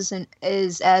Joss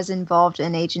is as involved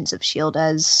in Agents of S.H.I.E.L.D.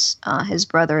 as his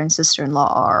brother and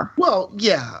sister-in-law are. Well,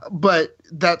 yeah, but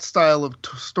that style of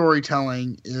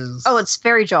storytelling is... Oh, it's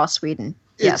very Joss Whedon.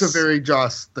 It's a very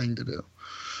Joss thing to do.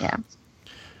 Yeah.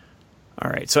 All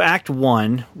right, so Act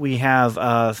 1, we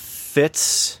have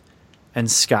Fitz and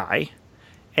Skye.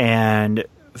 And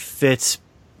Fitz's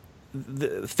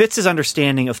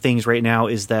understanding of things right now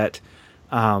is that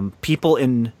people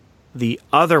in the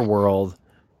other world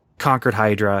conquered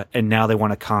Hydra, and now they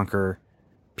want to conquer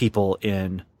people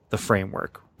in the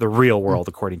framework, the real world,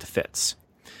 according to Fitz.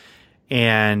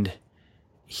 And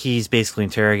he's basically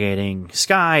interrogating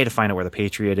Skye to find out where the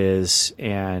Patriot is,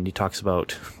 and he talks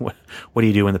about what do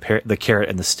you do when the carrot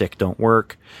and the stick don't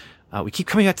work. We keep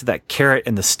coming back to that carrot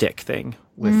and the stick thing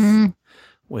with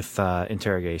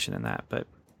interrogation and that, but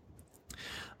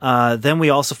then we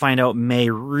also find out May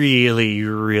really,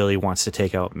 really wants to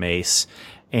take out Mace,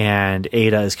 and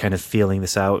Ada is kind of feeling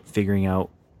this out, figuring out,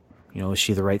 is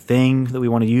she the right thing that we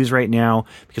want to use right now?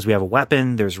 Because we have a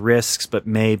weapon, there's risks, but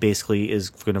May basically is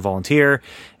going to volunteer,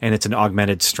 and it's an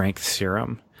augmented strength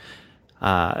serum.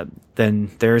 Then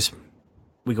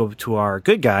we go to our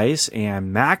good guys,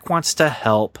 and Mac wants to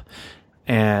help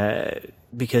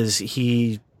because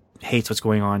he hates what's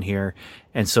going on here.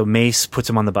 And so Mace puts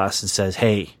him on the bus and says,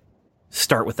 hey,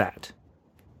 start with that.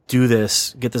 Do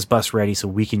this, get this bus ready so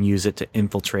we can use it to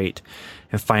infiltrate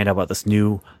and find out about this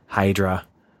new Hydra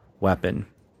weapon.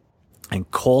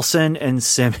 And Coulson and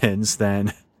Simmons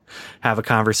then have a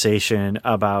conversation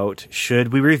about,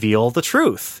 should we reveal the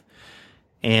truth?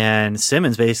 And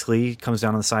Simmons basically comes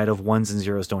down on the side of ones and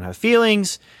zeros don't have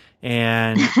feelings.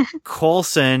 And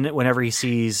Coulson, whenever he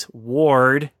sees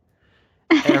Ward,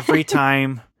 every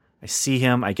time I see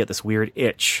him, I get this weird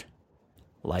itch,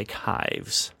 like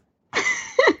hives.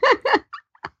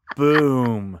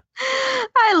 Boom.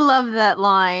 I love that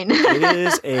line. It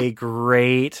is a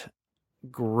great,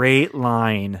 great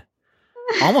line.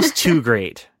 Almost too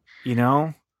great,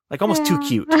 like almost too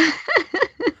cute.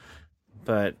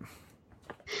 But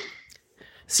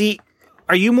see,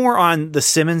 are you more on the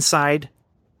Simmons side?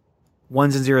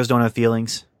 Ones and zeros don't have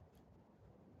feelings.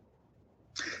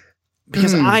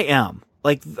 Because I am.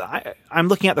 Like, I'm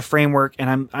looking at the framework,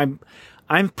 and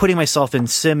I'm putting myself in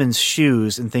Simmons'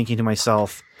 shoes and thinking to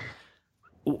myself,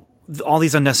 all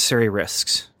these unnecessary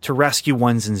risks to rescue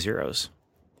ones and zeros.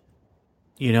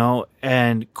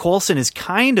 And Coulson is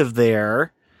kind of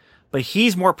there, but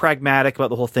he's more pragmatic about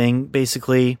the whole thing.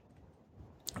 Basically,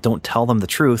 don't tell them the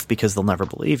truth because they'll never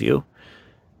believe you.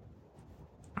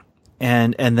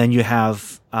 And then you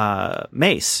have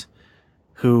Mace,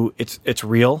 who it's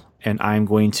real, and I'm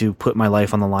going to put my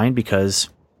life on the line because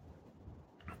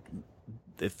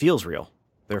it feels real.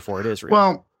 Therefore, it is real.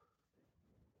 Well,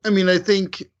 I mean, I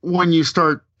think when you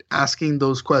start asking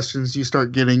those questions, you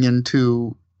start getting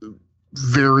into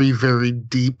very, very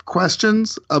deep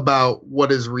questions about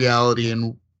what is reality,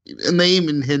 and they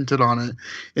even hinted on it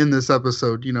in this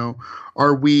episode.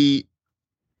 Are we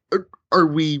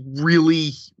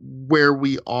really where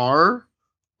we are,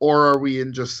 or are we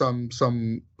in just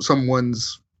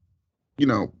someone's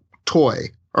toy?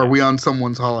 Are we on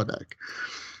someone's holodeck?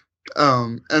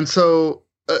 And so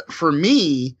for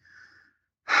me,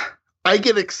 I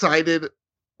get excited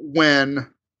when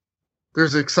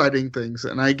there's exciting things,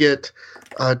 and I get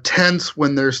tense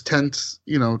when there's tense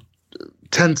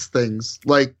things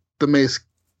like the Mace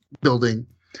building.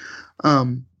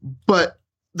 But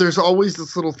there's always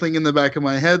this little thing in the back of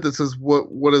my head that says,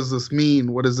 what does this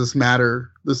mean? What does this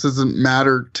matter? This doesn't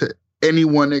matter to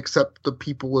anyone except the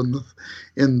people in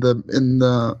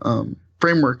the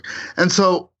framework. And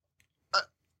so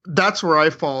that's where I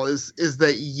fall is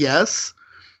that, yes,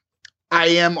 I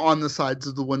am on the sides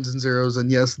of the ones and zeros, and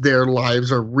yes, their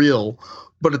lives are real,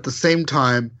 but at the same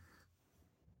time,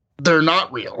 they're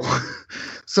not real.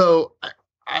 So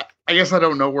I guess I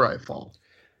don't know where I fall.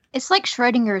 It's like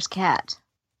Schrodinger's cat.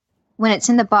 When it's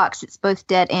in the box, it's both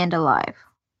dead and alive.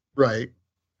 Right.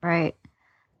 Right.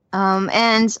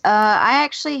 And I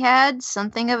actually had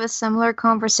something of a similar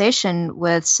conversation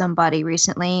with somebody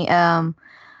recently. On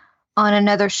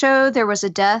another show, there was a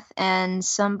death, and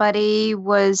somebody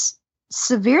was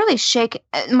severely shaken.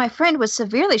 My friend was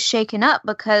severely shaken up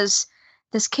because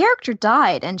this character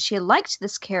died, and she liked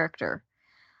this character.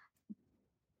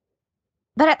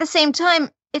 But at the same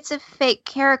time, it's a fake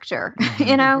character,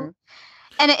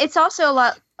 And it's also a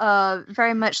lot,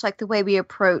 very much like the way we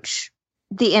approach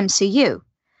the MCU.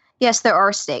 Yes, there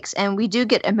are stakes, and we do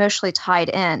get emotionally tied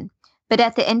in. But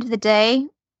at the end of the day,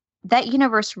 that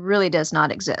universe really does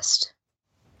not exist.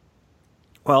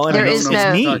 Well, and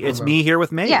it's me here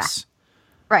with Mace. Yeah.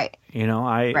 Right.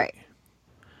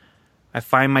 I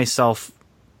find myself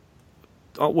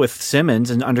with Simmons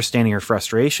and understanding her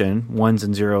frustration. Ones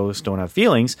and zeros don't have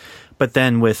feelings, but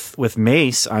then with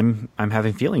Mace, I'm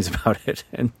having feelings about it,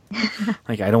 and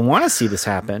I don't want to see this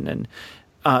happen. And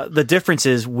the difference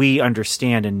is we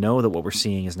understand and know that what we're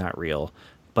seeing is not real,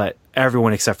 but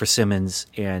everyone except for Simmons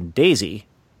and Daisy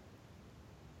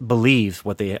believes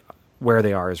where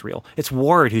they are is real. It's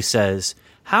Ward who says,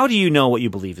 "How do you know what you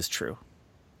believe is true?"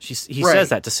 He says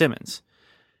that to Simmons,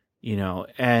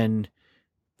 and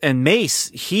Mace,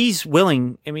 he's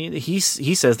willing. I mean, he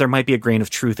says there might be a grain of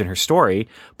truth in her story,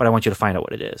 but I want you to find out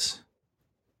what it is.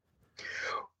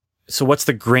 So what's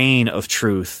the grain of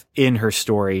truth in her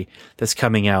story that's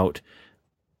coming out?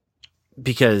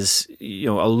 Because,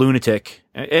 a lunatic,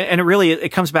 and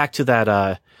it comes back to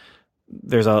that,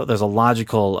 there's a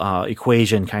logical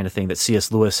equation kind of thing that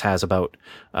C.S. Lewis has about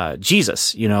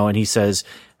Jesus, and he says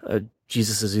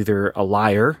Jesus is either a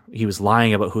liar, he was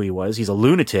lying about who he was, he's a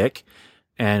lunatic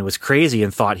and was crazy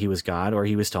and thought he was God, or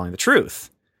he was telling the truth.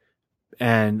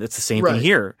 And it's the same thing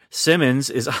here. Simmons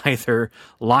is either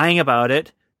lying about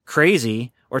it,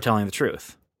 crazy, or telling the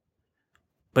truth.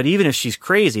 But even if she's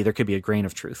crazy, there could be a grain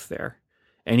of truth there.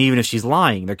 And even if she's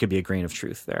lying, there could be a grain of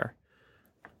truth there.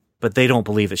 But they don't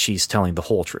believe that she's telling the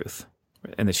whole truth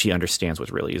and that she understands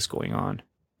what really is going on.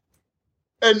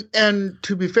 And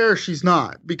to be fair, she's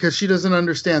not, because she doesn't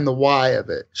understand the why of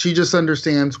it. She just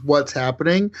understands what's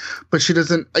happening, but she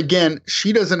doesn't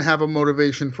have a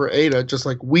motivation for Ada, just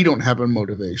like we don't have a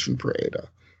motivation for Ada.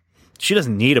 She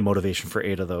doesn't need a motivation for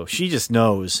Ada, though. She just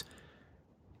knows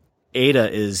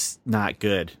Ada is not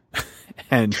good.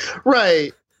 And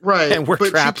Right. And we're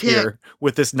trapped here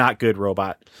with this not good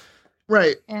robot.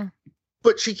 Right. Yeah.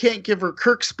 But she can't give her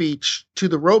Kirk speech to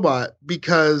the robot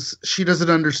because she doesn't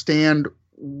understand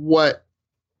what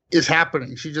is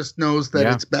happening. She just knows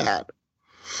that it's bad.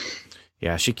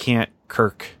 Yeah, she can't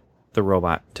Kirk the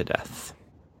robot to death.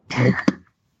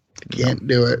 Can't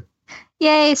do it.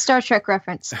 Yay, Star Trek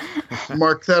reference.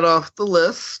 Mark that off the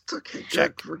list. Okay,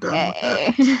 check. We're done with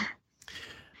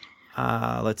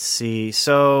that. Let's see.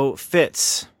 So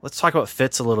Fitz. Let's talk about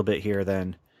Fitz a little bit here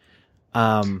then.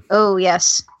 Oh,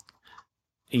 yes.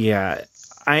 Yeah.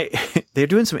 They're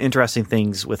doing some interesting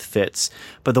things with Fitz,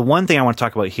 but the one thing I want to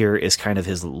talk about here is kind of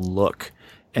his look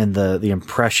and the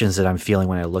impressions that I'm feeling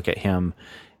when I look at him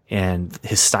and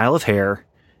his style of hair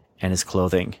and his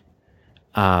clothing.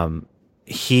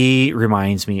 He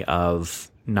reminds me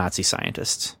of Nazi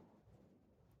scientists.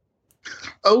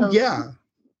 Oh yeah.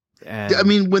 And, I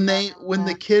mean, when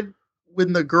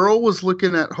the girl was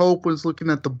looking at Hope, was looking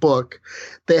at the book,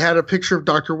 they had a picture of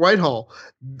Dr. Whitehall.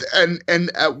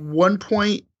 And at one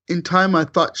point in time, I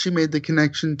thought she made the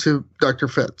connection to Dr.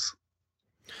 Fitz.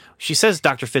 She says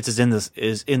Dr. Fitz is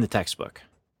in the textbook.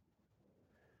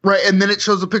 Right. And then it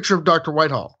shows a picture of Dr.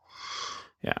 Whitehall.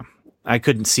 Yeah. I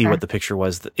couldn't see what the picture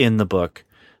was in the book,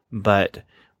 but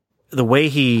the way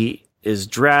he is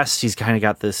dressed, he's kind of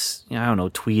got this,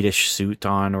 tweedish suit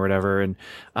on or whatever. And,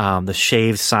 the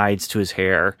shaved sides to his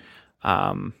hair.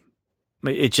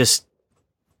 It just,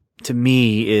 to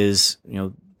me, is,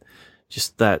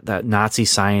 just that Nazi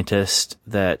scientist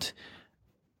that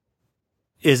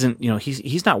isn't,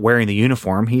 he's not wearing the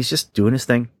uniform. He's just doing his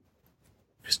thing.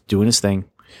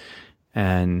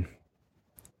 And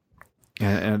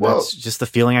that's just the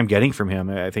feeling I'm getting from him.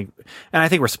 I think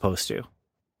we're supposed to.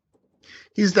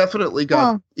 He's definitely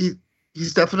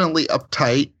he's definitely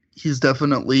uptight. He's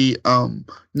definitely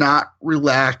not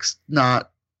relaxed,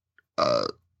 not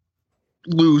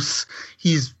loose.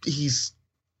 He's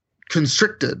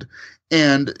constricted.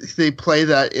 And they play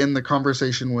that in the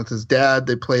conversation with his dad.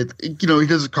 They play, he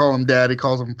doesn't call him dad. He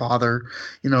calls him father.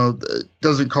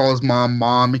 Doesn't call his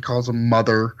mom. He calls him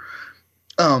mother.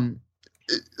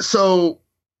 So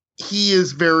he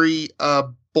is very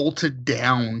bolted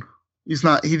down. He's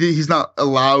not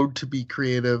allowed to be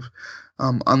creative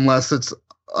unless it's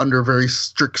under very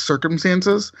strict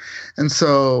circumstances. And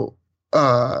so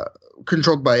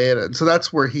controlled by Ada. And so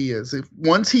that's where he is.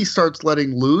 Once he starts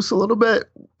letting loose a little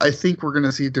bit, I think we're going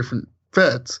to see different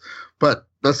Fitz, but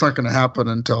that's not going to happen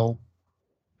until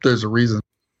there's a reason.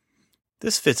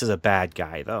 This Fitz is a bad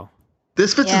guy, though.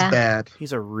 This Fitz is bad.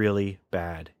 He's a really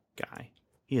bad guy.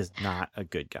 He is not a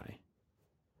good guy.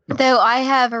 Though I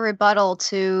have a rebuttal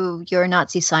to your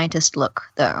Nazi scientist look,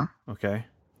 though. Okay.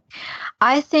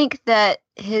 I think that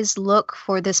his look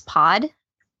for this pod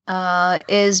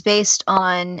is based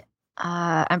on,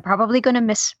 I'm probably going to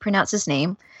mispronounce his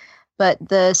name, but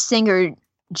the singer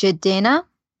Jidenna.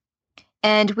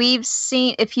 And we've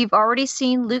seen, if you've already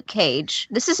seen Luke Cage,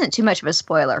 this isn't too much of a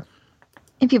spoiler.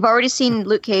 If you've already seen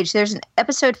Luke Cage, there's an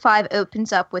episode 5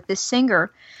 opens up with this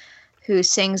singer who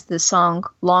sings the song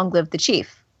Long Live the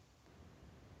Chief.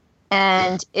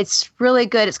 And it's really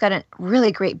good. It's got a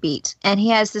really great beat. And he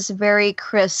has this very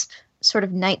crisp sort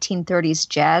of 1930s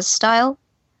jazz style.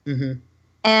 Mm-hmm.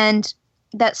 And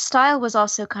that style was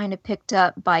also kind of picked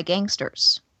up by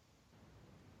gangsters.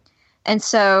 And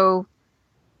so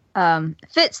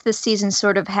Fitz this season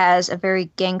sort of has a very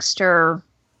gangster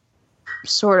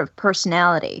sort of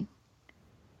personality,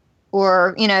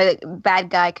 or, you know, bad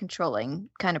guy controlling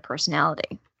kind of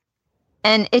personality.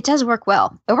 And it does work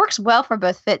well. It works well for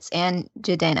both Fitz and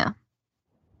Jidenna.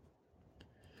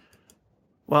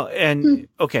 Well, and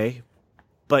okay,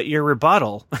 but your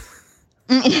rebuttal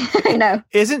I know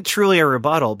isn't truly a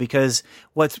rebuttal, because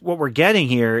what we're getting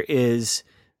here is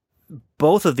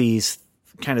both of these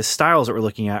kind of styles that we're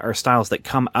looking at are styles that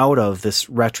come out of this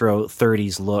retro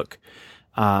 30s look,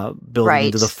 building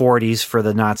into the 40s for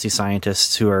the Nazi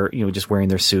scientists who are, you know, just wearing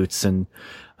their suits and,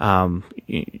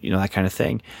 you know, that kind of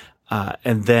thing.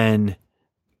 And then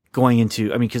going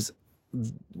into, I mean, because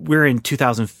we're in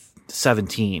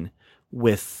 2017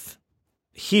 with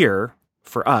here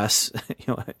for us, you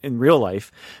know, in real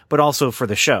life, but also for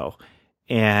the show.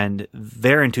 And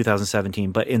they're in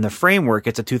 2017, but in the framework,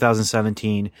 it's a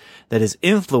 2017 that is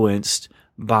influenced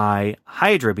by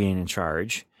Hydra being in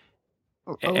charge,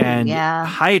 and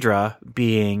Hydra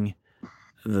being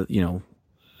the, you know,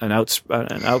 an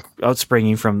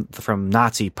outspringing from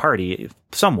Nazi party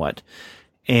somewhat.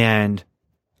 And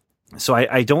so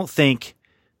I don't think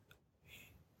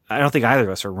either of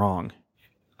us are wrong.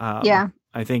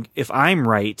 I think if I'm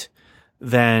right,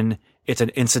 then it's an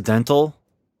incidental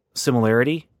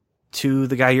similarity to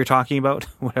the guy you're talking about,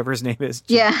 whatever his name is.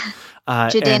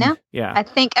 Jidenna. Yeah. I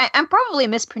think I'm probably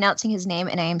mispronouncing his name,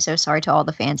 and I am so sorry to all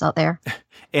the fans out there.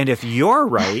 And if you're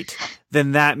right,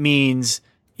 then that means,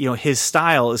 you know, his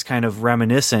style is kind of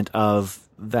reminiscent of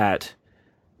that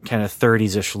kind of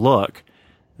 30s-ish look.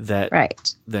 That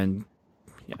right. Then,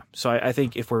 yeah. So I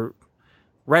think if we're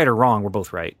right or wrong, we're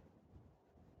both right.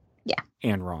 Yeah.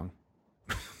 And wrong.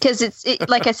 Because it's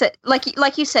like I said,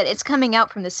 like you said, it's coming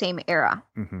out from the same era.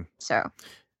 Mm-hmm. So,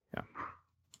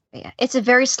 yeah, it's a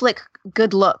very slick,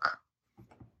 good look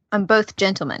on both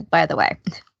gentlemen, by the way.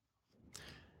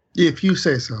 If you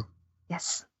say so.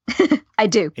 Yes, I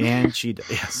do. And she does.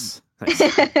 Yes.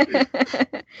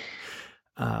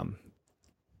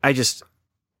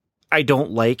 I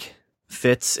don't like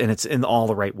Fitz, and it's in all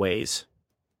the right ways.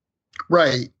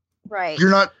 Right. Right.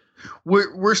 You're not.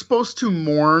 We're supposed to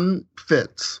mourn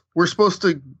Fitz. We're supposed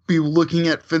to be looking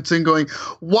at Fitz and going,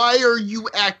 "Why are you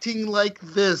acting like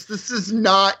this? This is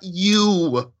not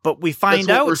you." But we find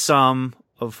out some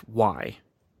of why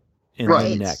in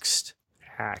the next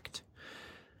act.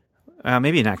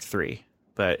 Maybe in Act 3,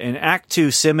 but in Act 2,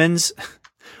 Simmons,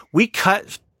 we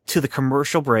cut to the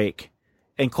commercial break,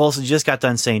 and Coulson just got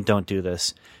done saying, "Don't do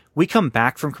this." We come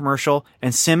back from commercial,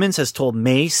 and Simmons has told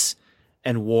Mace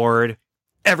and Ward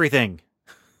everything.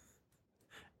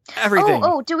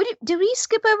 Oh, did we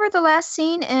skip over the last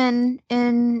scene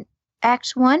in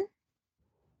Act 1?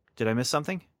 Did I miss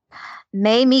something?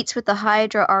 May meets with the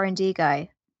Hydra R&D guy.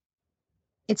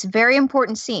 It's a very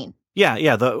important scene.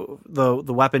 Yeah. The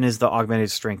weapon is the augmented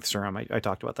strength serum. I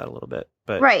talked about that a little bit,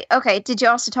 but right. Okay. Did you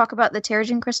also talk about the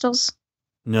Terrigen crystals?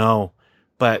 No,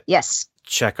 but yes.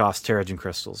 Chekhov's Terrigen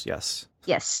crystals. Yes.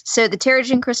 Yes. So the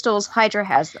Terrigen crystals, Hydra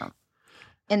has them,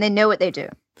 and they know what they do.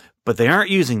 But they aren't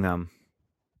using them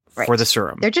for the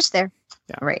serum. They're just there.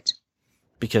 Yeah. Right.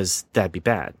 Because that'd be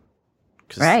bad.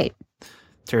 Right.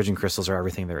 Terrigen crystals are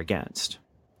everything they're against.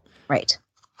 Right.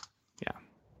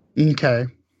 Yeah. Okay.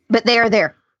 But they are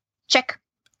there. Check.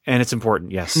 And it's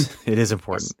important. Yes, it is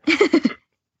important.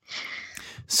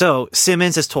 So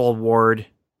Simmons has told Ward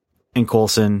and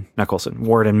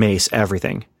Ward and Mace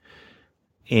everything.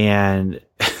 And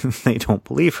they don't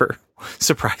believe her.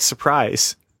 Surprise,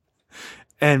 surprise.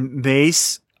 And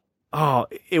Mace,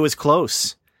 it was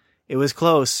close. It was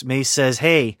close. Mace says,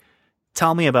 "Hey,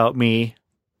 tell me about me."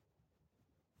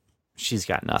 She's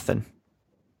got nothing.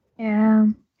 Yeah.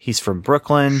 He's from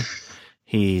Brooklyn.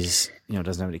 He's,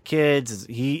 doesn't have any kids.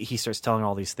 He starts telling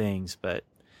all these things, but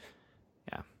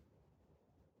yeah.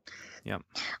 Yeah.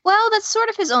 Well, that's sort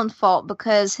of his own fault,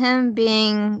 because him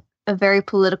being a very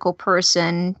political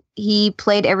person, he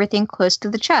played everything close to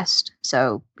the chest.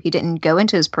 So he didn't go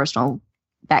into his personal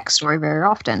backstory very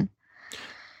often.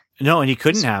 No, and he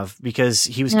couldn't have, because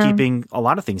he was keeping a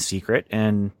lot of things secret.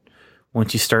 And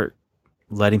once you start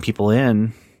letting people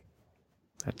in,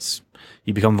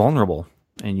 you become vulnerable.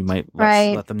 and you might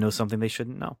let them know something they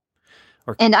shouldn't know.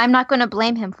 And I'm not going to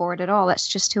blame him for it at all. That's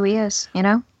just who he is, you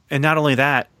know? And not only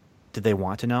that, did they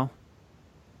want to know?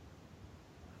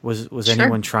 Was Sure.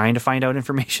 anyone trying to find out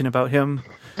information about him?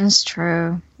 That's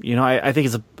true. You know, I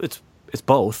think it's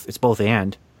both. It's both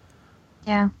and.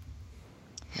 Yeah.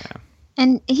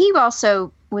 And he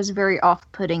also was very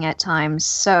off-putting at times,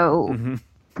 so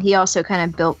he also kind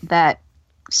of built that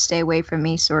stay away from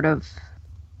me sort of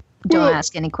don't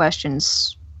ask any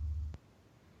questions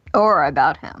or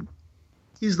about him.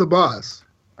 He's the boss.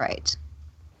 Right.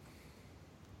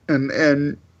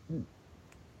 And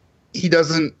he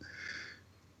doesn't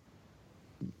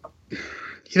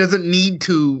need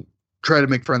to try to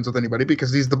make friends with anybody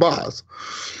because he's the boss.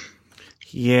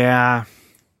 Yeah.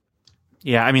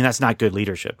 Yeah, I mean, that's not good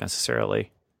leadership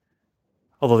necessarily.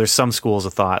 Although there's some schools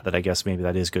of thought that I guess maybe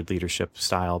that is good leadership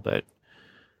style, but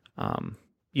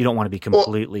you don't want to be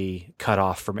completely cut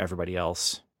off from everybody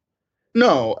else.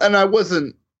 No, and I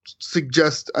wasn't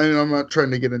I'm not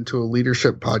trying to get into a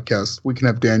leadership podcast. We can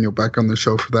have Daniel back on the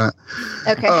show for that.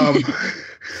 Okay.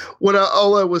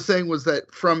 All I was saying was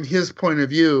that from his point of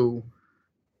view,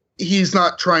 he's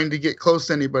not trying to get close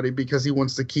to anybody because he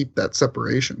wants to keep that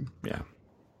separation. Yeah.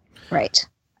 Right.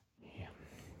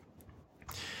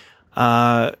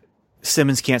 Yeah.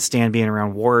 Simmons can't stand being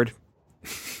around Ward.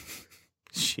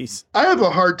 I have a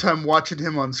hard time watching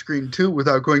him on screen too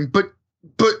without going, but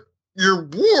you're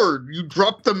Ward. You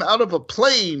dropped them out of a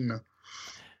plane.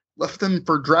 Left them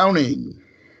for drowning.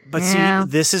 But see,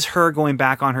 this is her going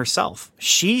back on herself.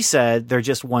 She said they're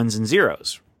just ones and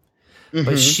zeros. Mm-hmm.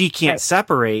 But she can't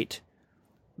separate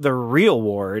the real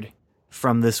Ward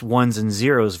from this ones and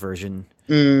zeros version.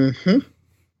 Mm-hmm.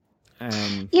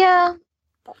 Yeah.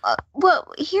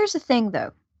 Well, here's the thing,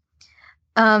 though.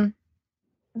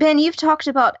 Ben, you've talked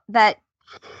about that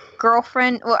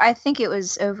girlfriend. Well, I think it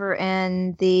was over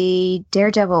in the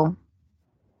Daredevil.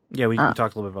 Yeah, we talked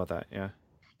a little bit about that. Yeah.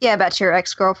 Yeah, about your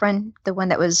ex-girlfriend, the one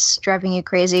that was driving you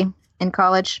crazy in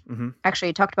college. Mm-hmm. Actually,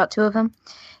 you talked about two of them.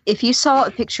 If you saw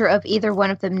a picture of either one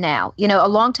of them now, a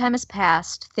long time has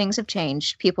passed, things have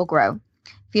changed, people grow.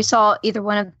 If you saw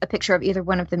a picture of either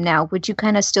one of them now, would you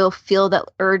kind of still feel that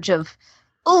urge of,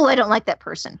 oh, I don't like that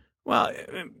person? Well,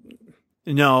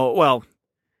 no. Well,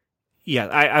 yeah,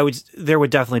 I would. There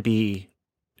would definitely be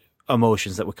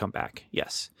emotions that would come back.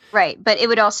 Yes. Right, but it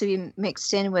would also be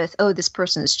mixed in with, oh, this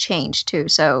person has changed too.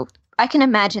 So I can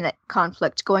imagine that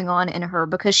conflict going on in her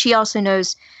because she also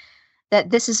knows that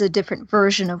this is a different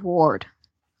version of Ward.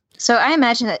 So I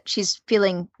imagine that she's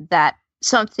feeling that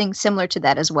something similar to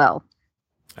that as well.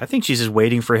 I think she's just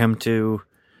waiting for him to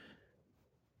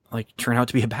turn out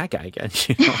to be a bad guy again.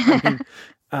 I mean,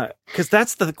 because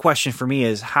that's the question for me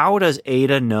is how does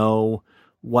Ada know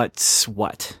what's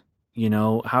what?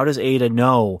 How does Ada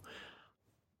know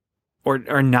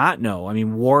or not know? I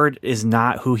mean, Ward is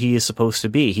not who he is supposed to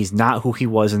be. He's not who he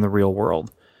was in the real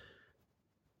world.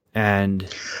 And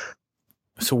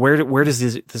so where does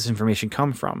this information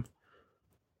come from?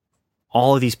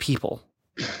 All of these people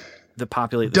that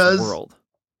populate this world.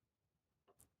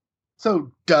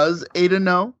 So does Ada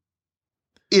know?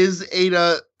 Is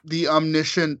Ada the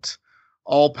omniscient,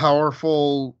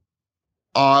 all-powerful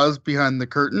Oz behind the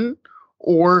curtain?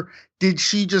 Or did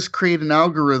she just create an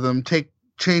algorithm,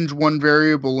 change one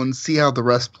variable, and see how the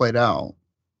rest played out?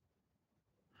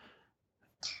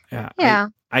 Yeah.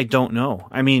 I don't know.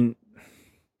 I mean,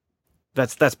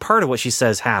 that's part of what she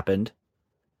says happened.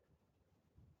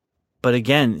 But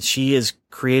again, she has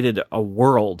created a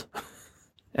world.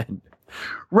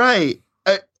 Right.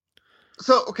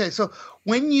 So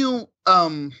when you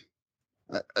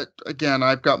again,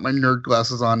 I've got my nerd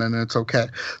glasses on and it's okay.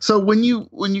 So when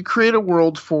you create a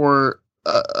world for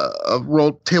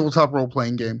a tabletop role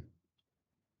playing game,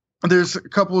 there's a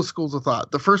couple of schools of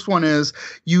thought. The first one is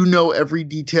every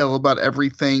detail about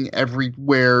everything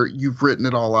everywhere. You've written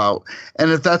it all out, and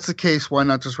if that's the case, why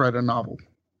not just write a novel?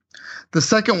 The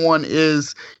second one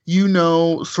is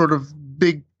sort of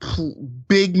big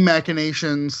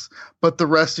machinations, but the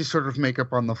rest you sort of make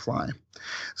up on the fly.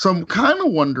 So I'm kind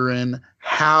of wondering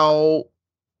how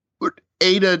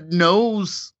Ada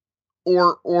knows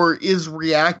or is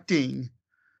reacting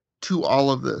to all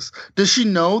of this. Does she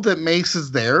know that Mace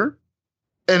is there?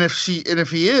 And if he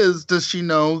is, does she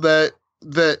know that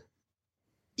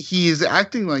he is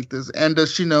acting like this? And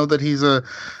does she know that he's an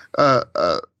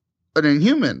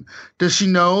Inhuman? Does she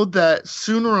know that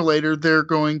sooner or later they're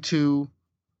going to?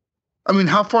 I mean,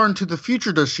 how far into the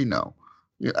future does she know?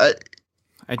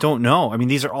 I don't know. I mean,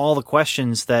 these are all the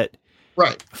questions that.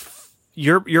 Right.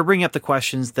 You're bringing up the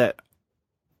questions that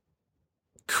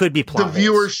could be plot the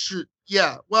viewers should.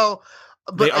 Yeah. Well,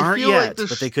 They aren't yet,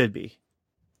 but they could be.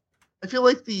 I feel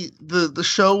like the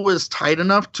show is tight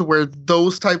enough to where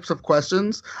those types of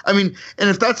questions, I mean, and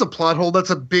if that's a plot hole,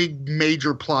 that's a big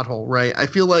major plot hole, right? I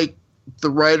feel like the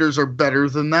writers are better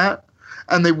than that,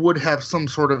 and they would have some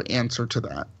sort of answer to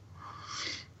that.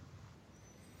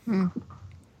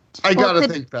 I gotta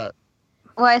think that.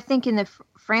 Well, I think in the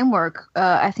framework,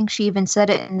 I think she even said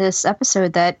it in this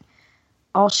episode that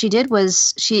all she did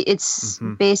was it's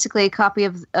basically a copy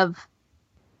of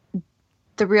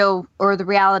the real or the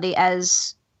reality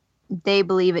as they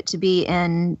believe it to be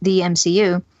in the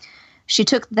MCU. She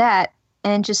took that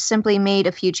and just simply made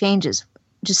a few changes,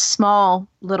 just small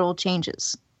little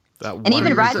changes. And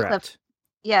even Radcliffe,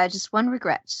 just one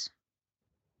regret.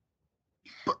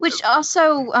 Which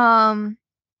also, I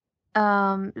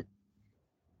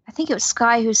think it was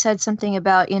Sky who said something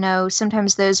about,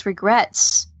 sometimes those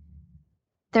regrets,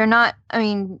 they're not,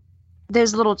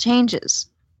 those little changes,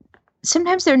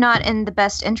 sometimes they're not in the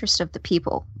best interest of the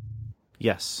people.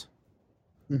 Yes.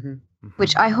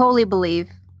 Which I wholly believe,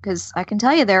 because I can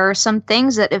tell you there are some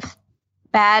things that if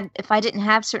I didn't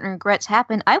have certain regrets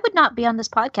happen, I would not be on this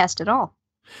podcast at all.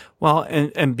 Well,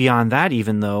 and beyond that,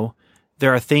 even though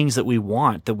there are things that we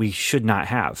want that we should not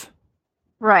have.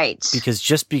 Right. Because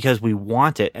just because we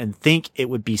want it and think it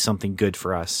would be something good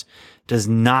for us does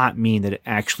not mean that it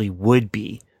actually would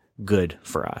be good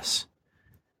for us.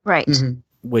 Right.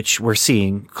 Which we're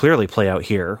seeing clearly play out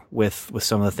here with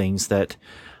some of the things that,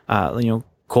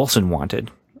 Coulson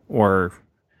wanted. Or,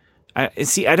 I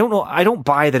don't know. I don't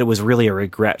buy that it was really a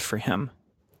regret for him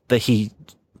that he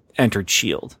entered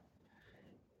S.H.I.E.L.D.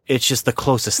 It's just the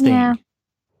closest thing. Yeah.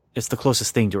 It's the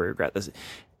closest thing to a regret.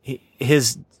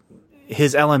 His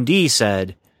LMD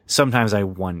said, sometimes I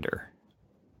wonder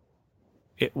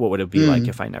what would it be like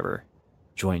if I never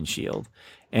joined S.H.I.E.L.D.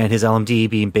 And his LMD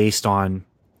being based on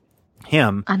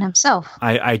him. On himself.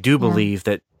 I do believe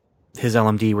that his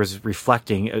LMD was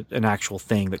reflecting an actual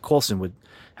thing that Coulson would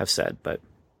have said. But,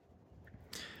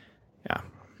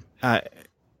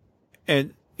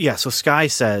 yeah. So Sky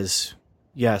says,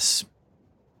 yes,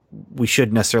 we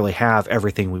shouldn't necessarily have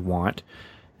everything we want.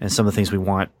 And some of the things we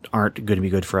want aren't going to be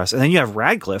good for us. And then you have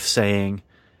Radcliffe saying,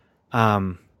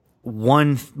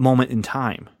 one moment in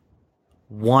time,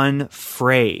 one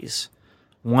phrase,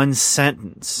 one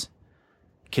sentence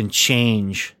can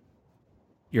change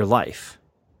your life.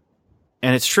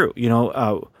 And it's true.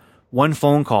 One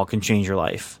phone call can change your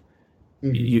life.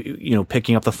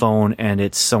 Picking up the phone and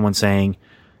it's someone saying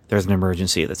there's an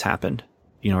emergency that's happened,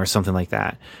 or something like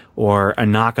that. Or a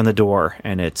knock on the door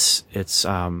and it's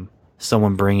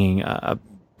someone bringing a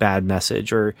bad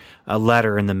message or a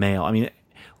letter in the mail.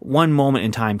 One moment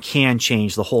in time can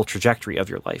change the whole trajectory of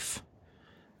your life.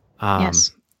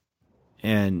 Yes.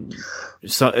 And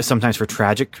so sometimes for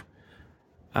tragic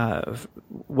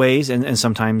ways and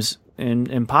sometimes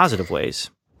in positive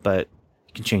ways, but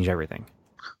it can change everything.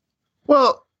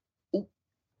 Well,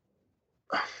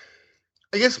 I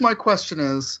guess my question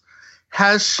is,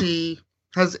 has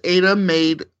Ada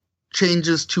made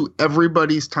changes to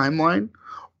everybody's timeline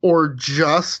or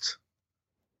just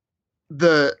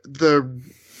the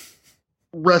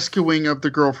rescuing of the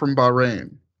girl from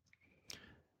Bahrain?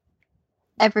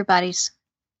 Everybody's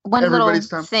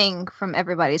thing from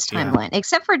everybody's timeline,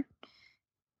 except for,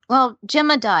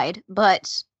 Gemma died,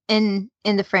 but in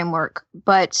the framework,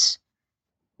 but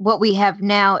what we have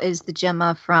now is the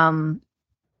Gemma from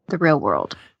the real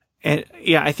world. And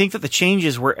I think that the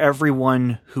changes were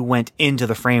everyone who went into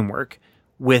the framework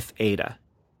with Ada.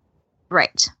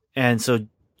 Right. And so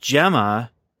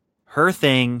Gemma, her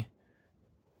thing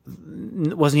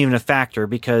wasn't even a factor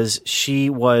because she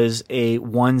was a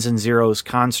ones and zeros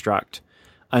construct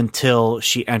until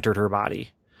she entered her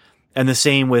body. And the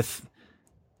same with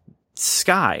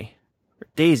Sky,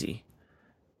 Daisy.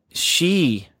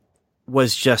 She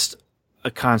was just a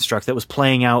construct that was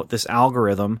playing out this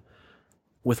algorithm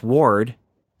with Ward.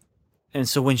 And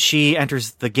so when she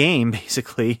enters the game,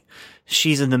 basically,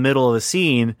 she's in the middle of a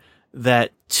scene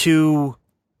that two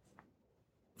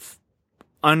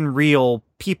unreal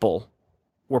people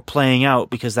were playing out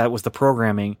because that was the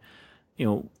programming.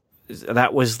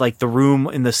 That was like the room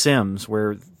in The Sims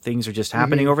where things are just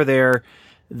happening over there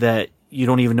that you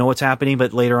don't even know what's happening,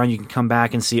 but later on you can come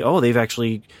back and see, they've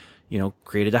actually,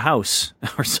 created a house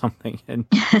or something. And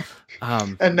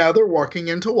and now they're walking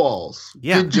into walls.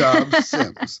 Yeah. Good job,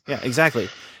 Sims. Yeah, exactly.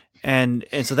 And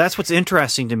so that's what's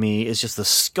interesting to me is just the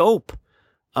scope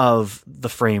of the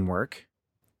framework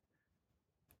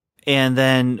and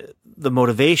then the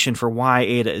motivation for why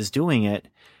Ada is doing it.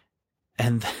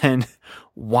 And then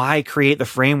why create the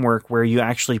framework where you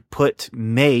actually put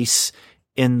Mace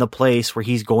in the place where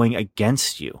he's going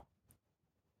against you.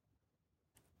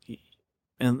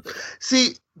 And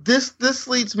see, this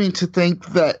leads me to think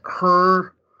that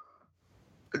her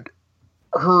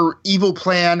evil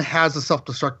plan has a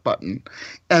self-destruct button,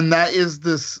 and that is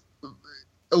this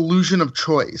illusion of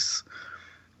choice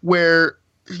where,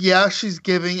 yeah, she's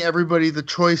giving everybody the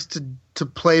choice to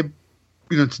play,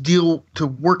 to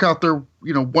work out their,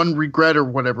 one regret or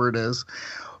whatever it is.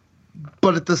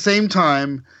 But at the same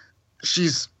time,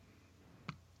 she's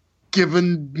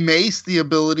given Mace the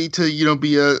ability to,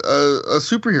 be a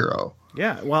superhero.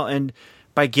 Yeah, well, and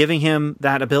by giving him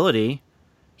that ability,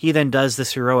 he then does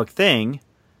this heroic thing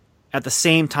at the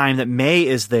same time that May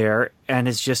is there and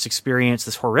has just experienced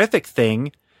this horrific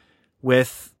thing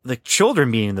with the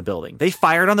children being in the building. They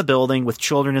fired on the building with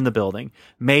children in the building.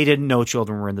 May didn't know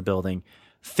children were in the building.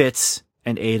 Fitz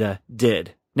and Ada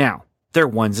did. Now, they're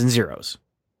ones and zeros.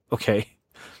 Okay?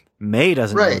 May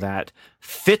doesn't know that.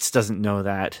 Fitz doesn't know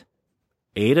that.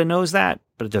 Ada knows that,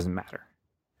 but it doesn't matter.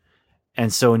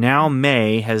 And so now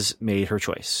May has made her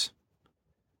choice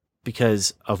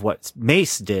because of what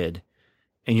Mace did.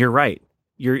 And you're right.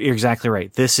 You're exactly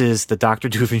right. This is the Dr.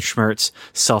 Doofenshmirtz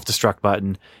self-destruct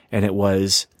button, and it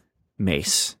was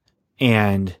Mace.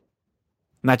 And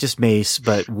not just Mace,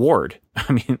 but Ward.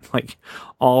 I mean, like,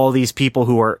 all these people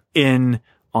who are in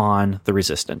on the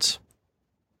resistance.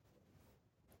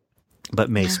 But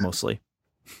Mace mostly.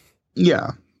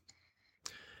 Yeah.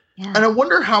 And I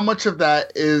wonder how much of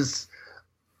that is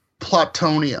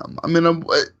plutonium. I mean,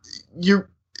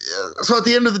 so at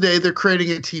the end of the day, they're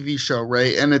creating a TV show,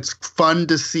 right? And it's fun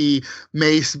to see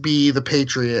Mace be the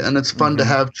Patriot, and it's fun to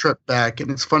have Trip back,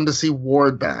 and it's fun to see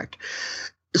Ward back.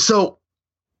 So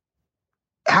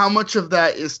how much of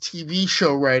that is TV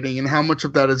show writing, and how much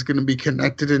of that is going to be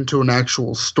connected into an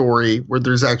actual story where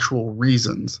there's actual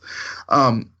reasons?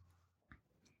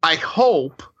 I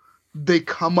hope they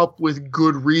come up with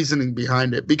good reasoning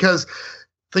behind it, because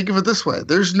think of it this way.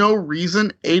 There's no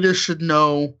reason Ada should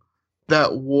know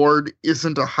that Ward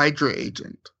isn't a Hydra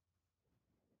agent.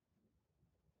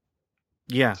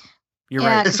 Yeah, you're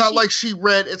right. It's not like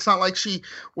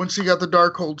when she got the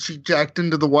Darkhold, she jacked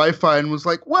into the Wi-Fi and was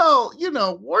like, well,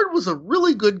 Ward was a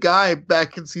really good guy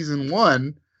back in season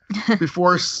 1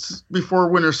 before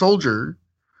Winter Soldier.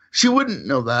 She wouldn't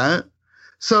know that.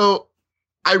 So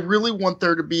I really want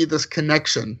there to be this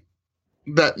connection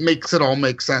that makes it all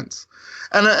make sense.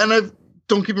 And I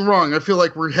don't get me wrong, I feel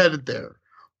like we're headed there.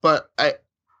 But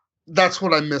that's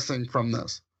what I'm missing from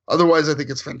this. Otherwise, I think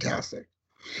it's fantastic.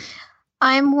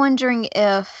 I'm wondering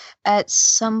if at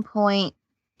some point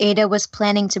Ada was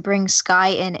planning to bring Skye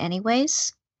in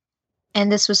anyways.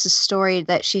 And this was the story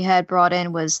that she had brought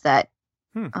in, was that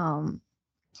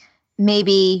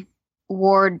maybe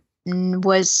Ward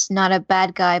was not a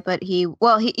bad guy, but he's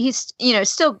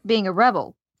still being a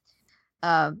rebel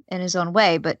in his own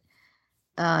way. But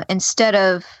instead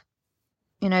of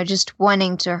just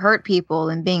wanting to hurt people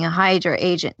and being a Hydra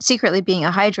agent, secretly being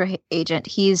a Hydra agent,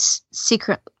 he's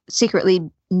secretly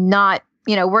not,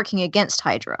 working against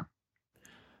Hydra.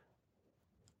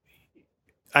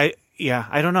 I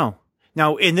don't know.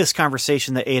 Now, in this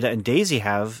conversation that Ada and Daisy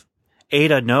have,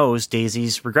 Ada knows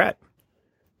Daisy's regret.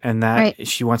 And that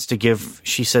she wants to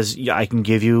she says, yeah, I can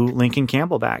give you Lincoln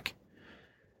Campbell back.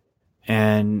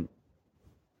 And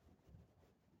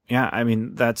yeah, I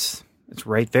mean, it's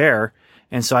right there.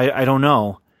 And so I don't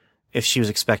know if she was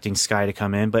expecting Skye to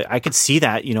come in, but I could see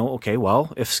that, okay,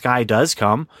 well, if Skye does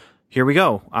come, here we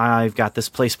go. I've got this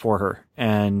place for her,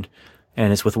 and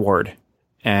it's with Ward.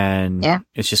 And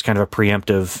it's just kind of a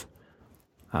preemptive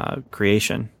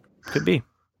creation. Could be.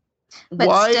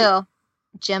 But still,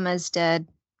 Gemma's dead.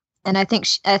 And I think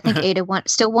Ada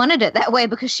still wanted it that way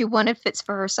because she wanted Fitz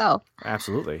for herself.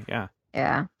 Absolutely, yeah.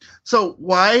 Yeah. So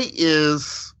why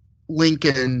is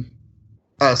Lincoln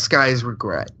Skye's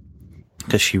regret?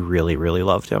 Because she really, really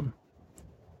loved him,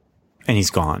 and he's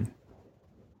gone.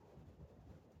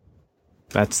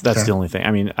 That's the only thing. I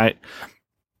mean,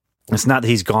 it's not that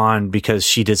he's gone because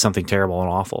she did something terrible and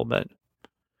awful, but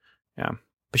yeah.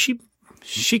 But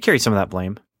she carried some of that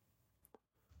blame.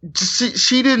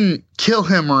 She didn't kill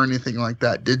him or anything like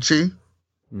that, did she?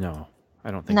 No,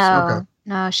 I don't think so. Okay.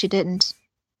 No, she didn't.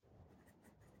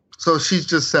 So she's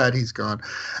just sad he's gone.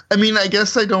 I mean, I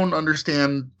guess I don't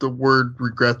understand the word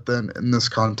regret then in this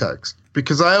context,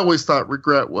 because I always thought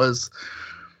regret was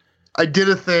I did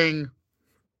a thing.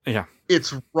 Yeah.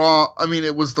 It's wrong. I mean,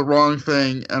 it was the wrong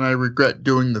thing and I regret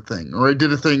doing the thing, or I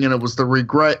did a thing and it was the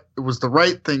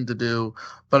right thing to do,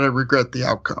 but I regret the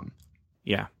outcome.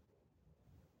 Yeah.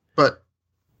 But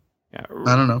yeah,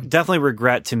 I don't know. Definitely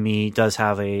regret to me does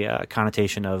have a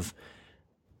connotation of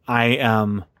I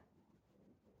am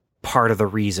part of the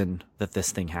reason that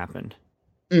this thing happened.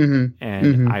 Mm-hmm.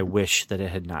 And I wish that it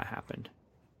had not happened.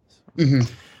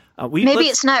 So, maybe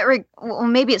it's not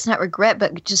regret,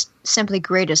 but just simply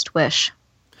greatest wish.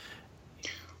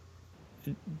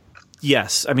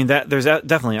 Yes, I mean that there's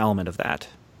definitely an element of that,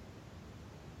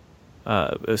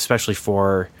 especially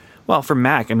for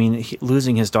Mac. I mean,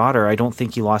 losing his daughter. I don't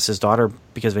think he lost his daughter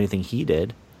because of anything he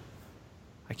did.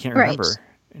 I can't remember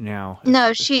now.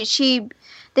 No, she.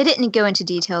 They didn't go into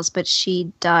details, but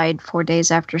she died 4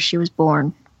 days after she was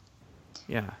born.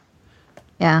 Yeah.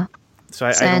 Yeah. So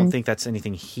I don't think that's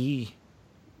anything he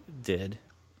did.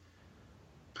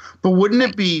 But wouldn't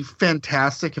it be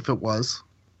fantastic if it was?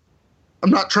 I'm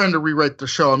not trying to rewrite the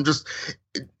show. I'm just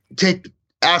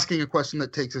asking a question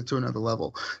that takes it to another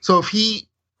level. So if he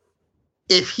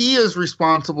is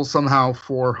responsible somehow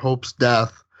for Hope's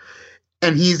death,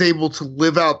 and he's able to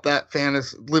live out that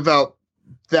fantasy, live out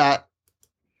that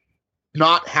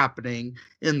not happening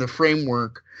in the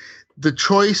framework, the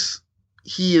choice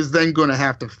he is then going to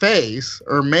have to face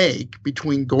or make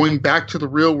between going back to the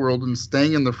real world and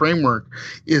staying in the framework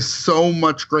is so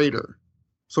much greater.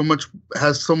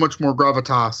 Has so much more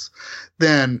gravitas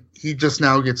than he just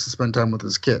now gets to spend time with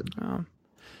his kid.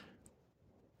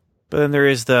 But then there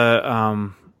is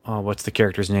the what's the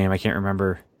character's name? I can't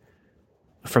remember,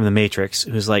 from The Matrix,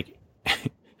 who's like,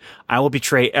 I will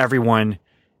betray everyone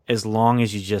as long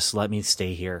as you just let me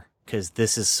stay here, because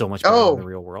this is so much better than the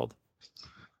real world.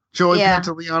 Joey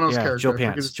Pantoliano's character. Joe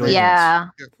Pants.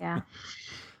 Yeah.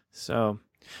 So,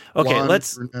 okay,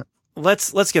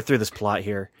 let's get through this plot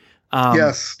here.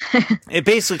 Yes. It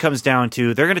basically comes down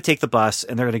to they're going to take the bus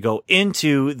and they're going to go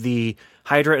into the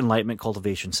Hydra Enlightenment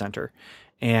Cultivation Center.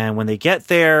 And when they get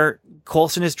there,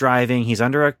 Coulson is driving. He's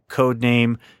under a code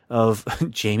name of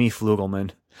Jamie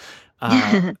Flugelman.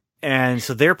 And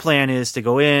so their plan is to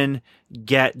go in,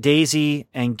 get Daisy,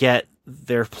 and get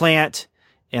their plant.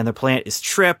 And the plant is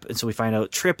Trip. And so we find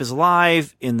out Trip is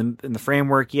alive in the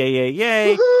framework. Yay.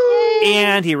 Yay.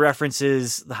 And he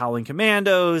references the Howling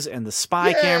Commandos and the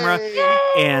spy camera. Yay.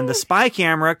 And the spy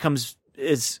camera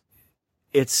it's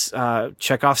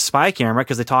Chekhov's spy camera,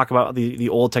 because they talk about the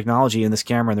old technology in this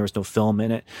camera and there was no film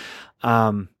in it.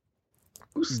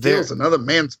 Who steals another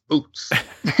man's boots?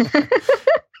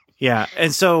 Yeah.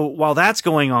 And so while that's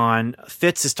going on,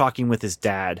 Fitz is talking with his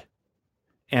dad.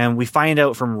 And we find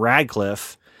out from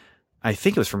Radcliffe, I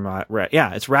think it was from,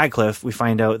 it's Radcliffe. We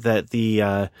find out that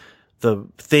the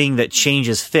thing that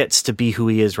changes Fitz to be who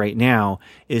he is right now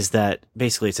is that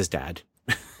basically it's his dad.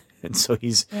 And so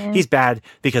he's bad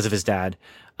because of his dad.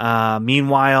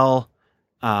 Meanwhile,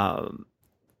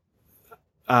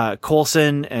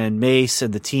 Coulson and Mace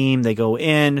and the team, they go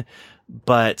in,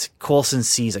 but Coulson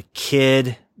sees the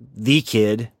kid,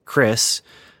 Chris,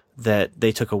 that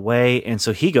they took away. And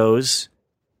so he goes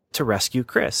to rescue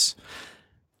Chris.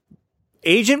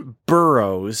 Agent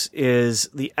Burroughs is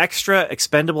the extra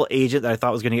expendable agent that I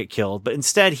thought was going to get killed, but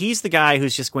instead he's the guy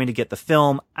who's just going to get the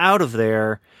film out of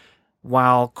there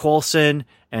while Coulson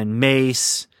and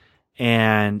Mace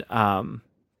and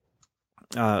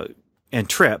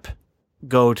Trip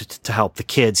go to help the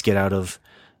kids get out of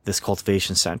this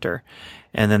cultivation center.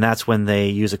 And then that's when they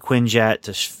use a Quinjet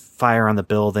to fire on the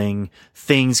building.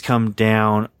 Things come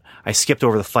down. I skipped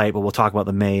over the fight, but we'll talk about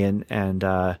the May and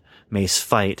Mace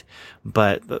fight.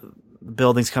 But the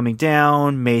building's coming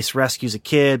down. Mace rescues a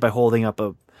kid by holding up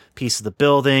a piece of the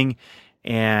building,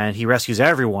 and he rescues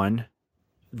everyone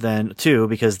then too,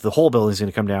 because the whole building's going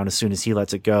to come down as soon as he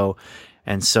lets it go.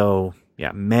 And so,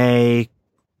 May,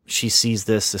 she sees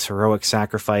this heroic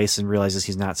sacrifice and realizes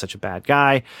he's not such a bad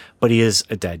guy, but he is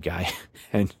a dead guy.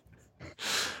 And,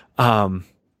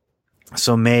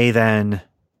 so May then,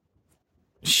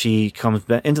 she comes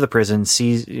into the prison,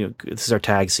 sees, this is our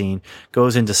tag scene,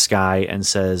 goes into Skye and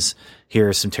says,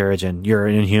 here's some Terrigen. You're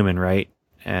an Inhuman, right?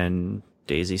 And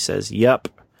Daisy says, yep.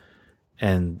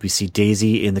 And we see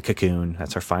Daisy in the cocoon.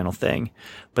 That's our final thing.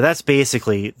 But that's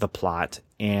basically the plot.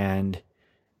 And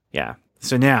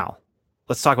so now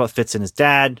let's talk about Fitz and his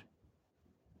dad.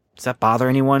 Does that bother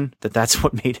anyone that that's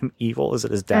what made him evil? Is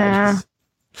it his dad?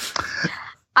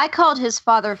 I called his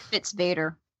father Fitz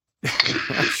Vader.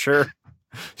 Sure.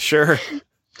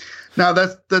 Now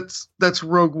that's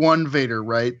Rogue One Vader,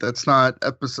 right? That's not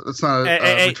episode. That's not.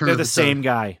 They're the same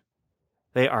guy.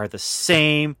 They are the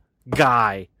same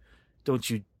guy. Don't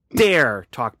you dare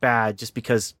talk bad just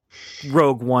because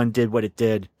Rogue One did what it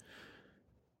did.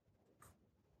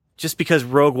 Just because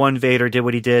Rogue One Vader did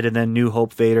what he did, and then New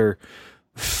Hope Vader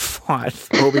fought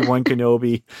Obi-Wan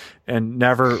Kenobi and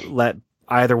never let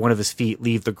either one of his feet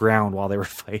leave the ground while they were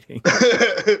fighting.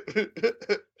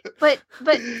 But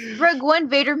Rogue One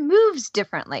Vader moves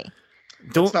differently.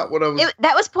 That's not what I was.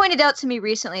 That was pointed out to me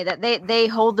recently, that they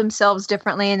hold themselves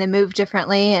differently and they move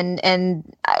differently,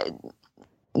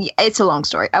 it's a long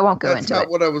story. I won't go into it. That's not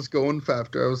what I was going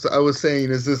after. I was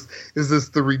saying, is this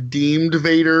the redeemed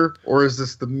Vader or is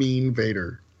this the mean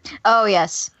Vader? Oh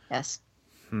yes.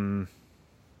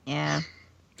 Yeah.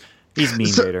 He's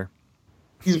mean Vader.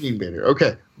 He's mean Vader.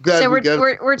 Okay. Glad so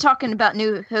we're talking about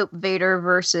New Hope Vader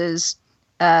versus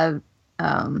Return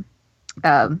of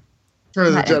the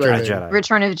Jedi.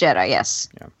 Return of the Jedi. Yes.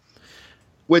 Yeah.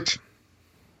 Which.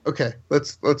 Okay.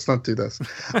 Let's not do this.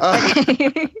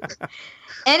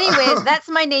 Anyways, that's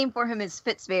my name for him is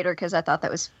Fitz Vader because I thought that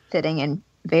was fitting, and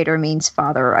Vader means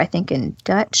father, I think, in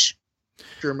Dutch.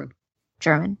 German.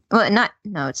 Well,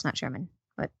 it's not German,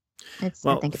 but I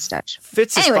think it's Dutch.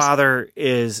 Fitz's father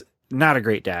is not a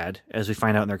great dad, as we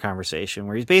find out in their conversation,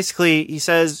 where he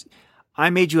says,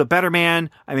 I made you a better man.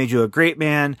 I made you a great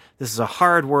man. This is a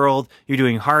hard world. You're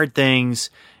doing hard things.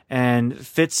 And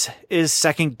Fitz is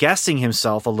second guessing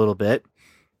himself a little bit.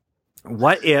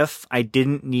 What if I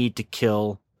didn't need to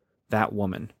kill that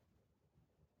woman?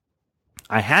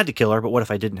 I had to kill her, but what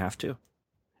if I didn't have to?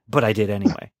 But I did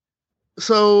anyway.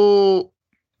 So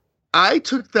I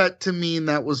took that to mean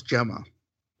that was Gemma.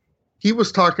 He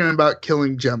was talking about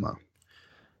killing Gemma.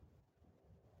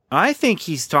 I think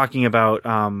he's talking about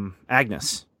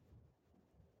Agnes.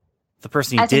 The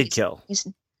person he did kill.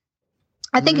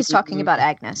 I think he's talking about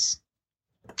Agnes.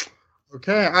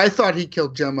 Okay, I thought he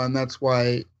killed Gemma, and that's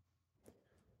why...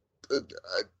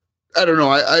 I don't know.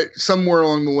 I somewhere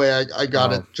along the way I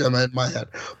got it, Gemma, in my head,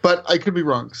 but I could be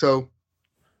wrong. So,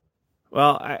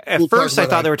 well, at first I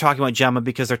thought they were talking about Gemma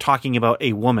because they're talking about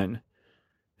a woman.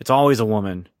 It's always a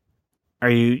woman. Are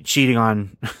you cheating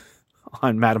on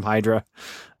Madam Hydra?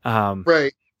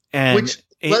 Right. And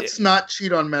let's not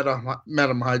cheat on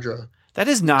Madam Hydra. That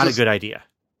is not a good idea.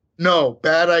 No,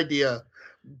 bad idea.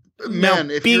 Man,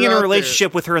 now, being in a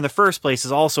relationship with her in the first place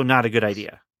is also not a good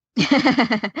idea.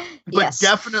 But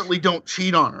definitely don't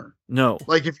cheat on her. No.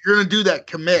 Like, if you're going to do that,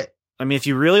 commit. I mean, if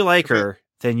you really like her,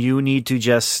 then you need to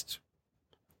just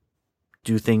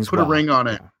do things Put a ring on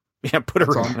it. Yeah, put a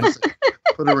ring on it.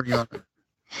 Put a ring on it.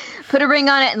 Put a ring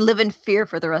on it and live in fear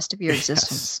for the rest of your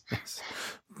existence. Yes.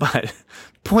 But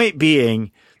point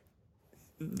being,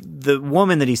 the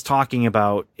woman that he's talking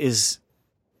about is...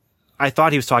 I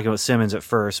thought he was talking about Simmons at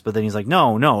first, but then he's like,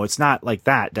 no, it's not like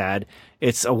that, Dad.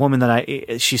 It's a woman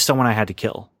she's someone I had to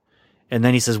kill. And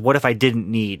then he says, what if I didn't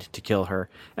need to kill her?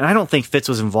 And I don't think Fitz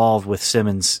was involved with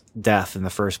Simmons' death in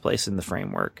the first place in the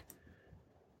framework.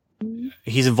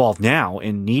 He's involved now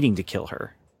in needing to kill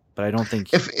her, but I don't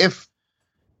think...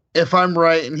 If I'm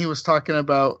right and he was talking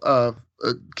about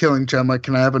killing Gemma,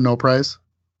 can I have a no prize?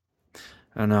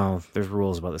 I don't know. There's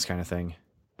rules about this kind of thing.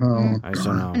 Oh, I just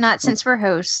don't know. Not since we're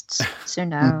hosts, so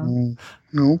no.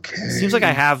 Okay. Seems like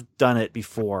I have done it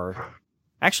before.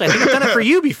 Actually, I think I've done it for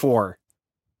you before.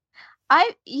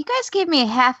 You guys gave me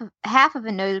half of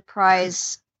a no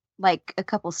prize like a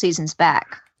couple seasons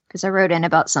back because I wrote in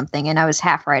about something and I was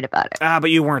half right about it. But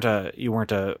you weren't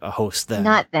a host then.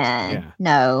 Not then,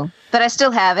 no. But I still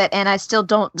have it, and I still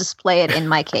don't display it in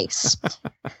my case.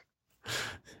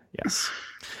 Yes.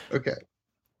 Okay.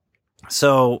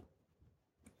 So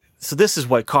this is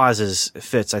what causes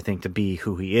Fitz, I think, to be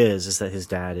who he is that his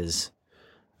dad is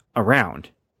around,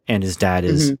 and his dad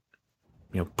is,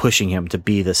 pushing him to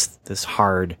be this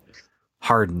hardened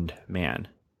man.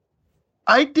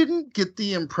 I didn't get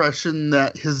the impression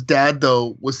that his dad,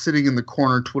 though, was sitting in the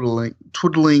corner twirling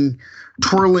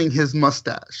his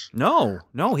mustache. No,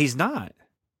 he's not.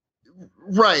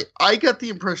 Right. I got the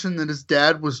impression that his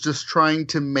dad was just trying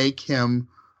to make him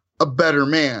a better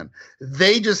man.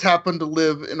 They just happen to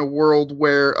live in a world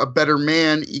where a better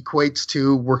man equates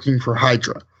to working for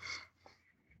Hydra.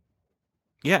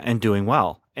 Yeah, and doing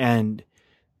well. And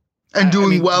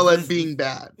doing well at being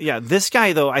bad. Yeah, this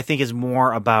guy, though, I think is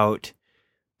more about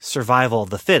survival of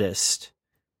the fittest.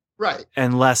 Right.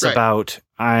 And less about,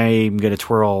 I'm going to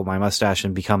twirl my mustache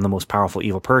and become the most powerful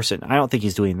evil person. I don't think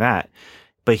he's doing that.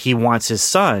 But he wants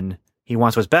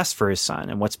what's best for his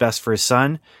son. And what's best for his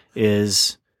son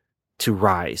is to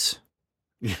rise.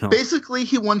 Basically,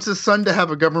 he wants his son to have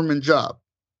a government job.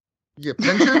 You get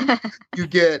pension, you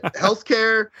get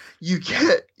healthcare, you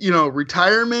get,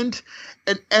 retirement,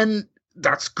 and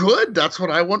that's good. That's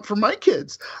what I want for my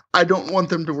kids. I don't want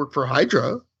them to work for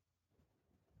Hydra.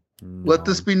 No. Let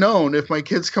this be known. If my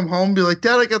kids come home and be like,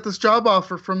 Dad, I got this job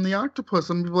offer from the octopus,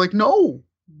 I'm gonna be like, no.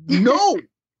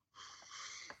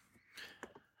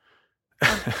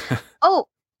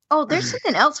 Oh, there's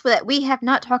something else that we have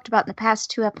not talked about in the past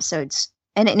 2 episodes.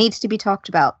 and it needs to be talked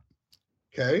about.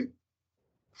 Okay.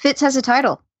 Fitz has a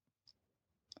title.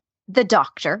 The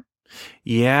Doctor.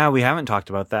 Yeah, we haven't talked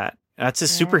about that. That's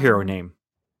his superhero name.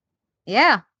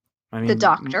 Yeah. I mean, the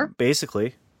Doctor.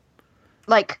 Basically.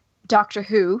 Like Doctor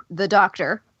Who, the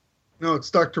Doctor. No, it's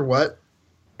Dr. What?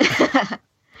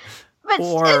 But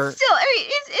it's still, I mean,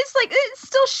 it's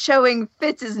still showing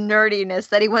Fitz's nerdiness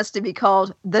that he wants to be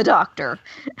called the Doctor.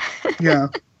 Yeah.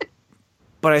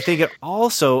 But I think it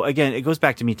also, again, it goes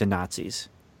back to Meet the Nazis.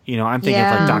 You know, I'm thinking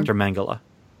of like Dr. Mengele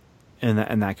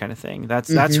and that kind of thing.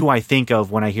 That's who I think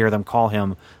of when I hear them call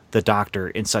him the Doctor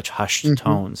in such hushed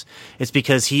tones. It's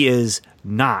because he is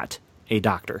not a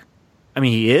doctor. I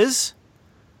mean, he is,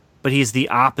 but he's the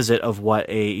opposite of what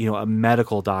a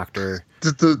medical doctor.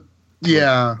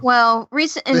 Yeah. Well,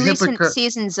 recent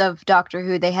seasons of Doctor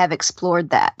Who, they have explored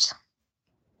that.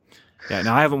 Yeah.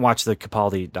 Now I haven't watched the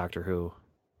Capaldi Doctor Who.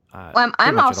 Well,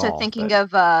 I'm also thinking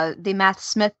of the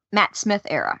Matt Smith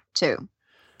era too.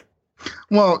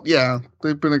 Well, yeah,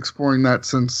 they've been exploring that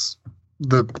since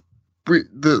the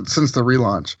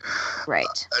relaunch.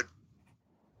 Right.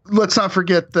 Let's not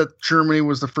forget that Germany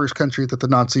was the first country that the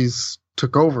Nazis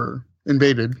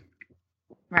invaded.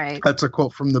 Right. That's a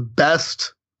quote from the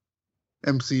best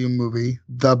MCU movie,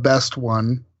 the best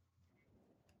one.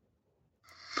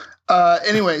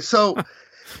 Anyway, so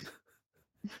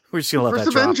we're just gonna let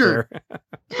that drop there.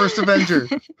 First Avenger.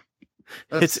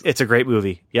 It's a great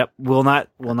movie. Yep. We'll not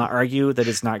argue that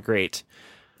it's not great.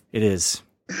 It is.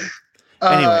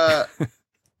 Anyway.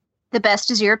 The best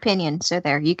is your opinion, so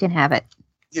there, you can have it.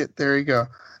 Yeah, there you go.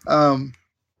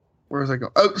 Where was I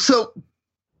going? Oh, so,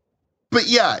 but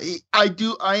yeah,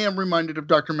 I am reminded of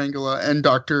Dr. Mengele and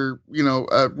Dr.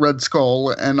 Red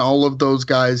Skull and all of those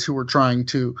guys who were trying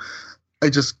to. I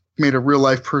just made a real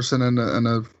life person and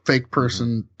a fake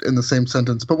person in the same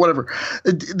sentence, but whatever.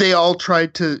 They all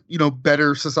tried to,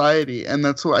 better society. And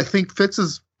that's what I think Fitz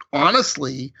is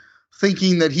honestly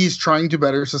thinking, that he's trying to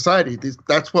better society.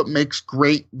 That's what makes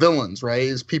great villains, right?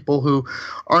 Is people who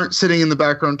aren't sitting in the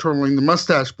background twirling the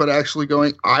mustache, but actually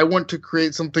going, I want to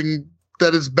create something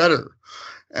that is better.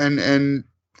 And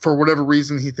for whatever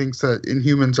reason, he thinks that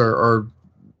Inhumans are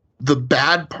the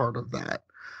bad part of that.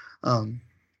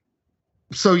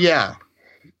 So yeah,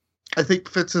 I think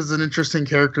Fitz is an interesting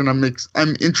character, and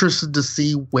I'm interested to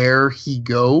see where he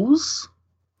goes,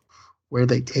 where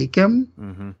they take him.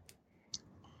 Mm-hmm.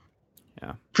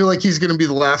 Yeah, I feel like he's going to be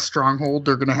the last stronghold.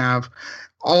 They're going to have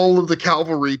all of the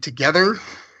cavalry together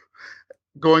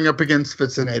going up against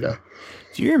Fitz and Ada.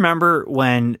 Do you remember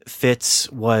when Fitz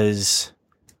was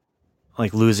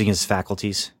like losing his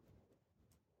faculties?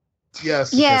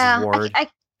 Yes. Yeah.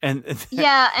 And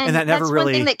that never that's really.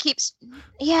 One thing that keeps.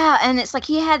 Yeah, and it's like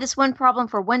he had this one problem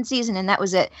for one season, and that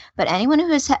was it. But anyone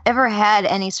who has ever had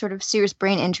any sort of serious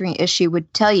brain injury issue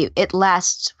would tell you it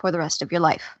lasts for the rest of your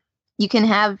life. You can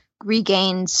have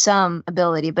regained some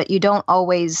ability, but you don't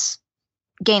always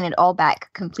gain it all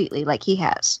back completely, like he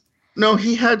has. No,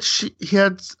 he had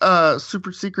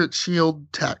super secret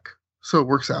shield tech, so it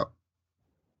works out.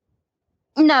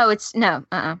 No,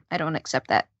 I don't accept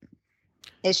that.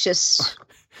 It's just.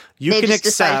 They just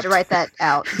decided to write that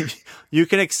out. You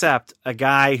can accept a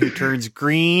guy who turns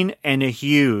green and a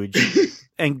huge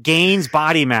and gains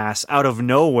body mass out of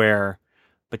nowhere,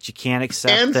 but you can't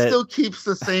accept and that. Still keeps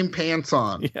the same pants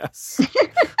on. Yes.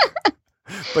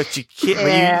 But you can't.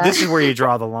 Yeah. This is where you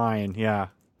draw the line. Yeah.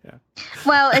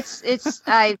 Well,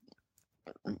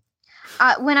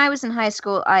 when I was in high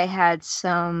school, I had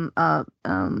some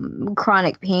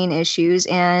chronic pain issues,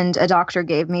 and a doctor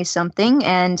gave me something,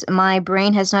 and my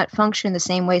brain has not functioned the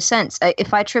same way since.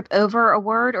 If I trip over a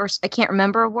word or I can't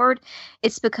remember a word,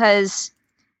 it's because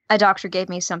a doctor gave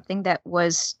me something that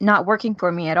was not working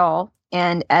for me at all,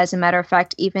 and as a matter of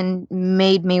fact, even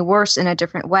made me worse in a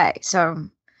different way. So,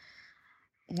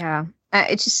 yeah,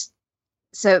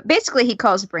 so basically he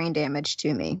caused brain damage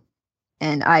to me.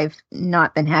 And I've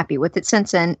not been happy with it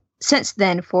since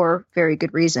then for very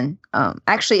good reason.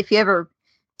 Actually, if you ever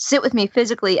sit with me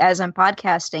physically as I'm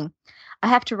podcasting, I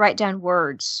have to write down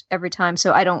words every time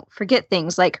so I don't forget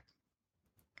things like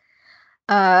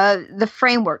the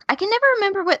framework. I can never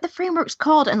remember what the framework's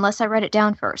called unless I write it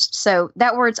down first. So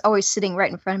that word's always sitting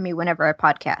right in front of me whenever I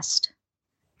podcast.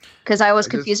 Because I always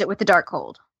confuse it with the dark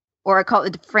hold. Or I call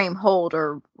it the frame hold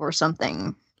or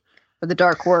something. Or the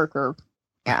dark work or,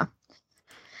 yeah.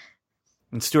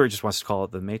 And Stuart just wants to call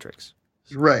it the Matrix.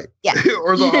 Right. Yeah.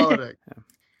 Or the holodeck.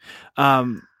 Yeah.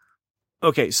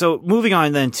 Okay, so moving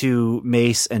on then to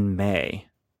Mace and May.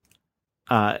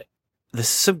 This is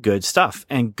some good stuff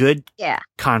and good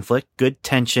conflict, good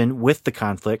tension with the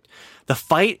conflict. The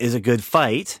fight is a good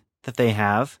fight that they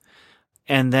have.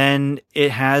 and then it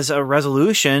has a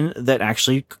resolution that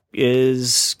actually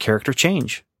is character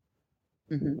change,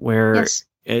 where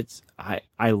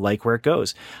I like where it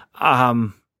goes.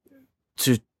 To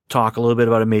talk a little bit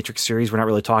about a Matrix series we're not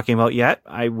really talking about yet,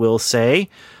 I will say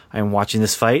I'm watching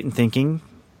this fight and thinking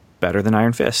better than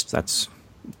Iron Fist. That's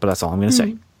all I'm going to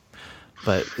say.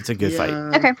 But it's a good fight.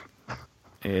 Okay.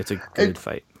 It's a good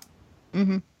fight.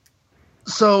 Mm-hmm.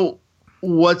 So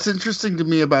what's interesting to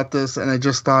me about this, and I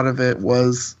just thought of it,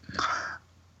 was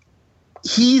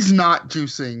he's not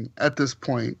juicing at this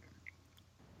point,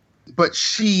 but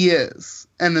she is.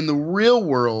 And in the real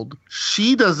world,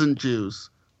 she doesn't juice,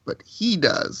 but he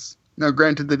does. Now,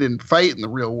 granted, they didn't fight in the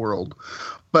real world,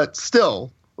 but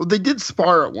still, well, they did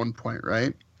spar at one point,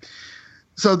 right?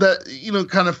 So that,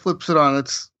 kind of flips it on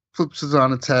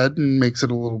its head and makes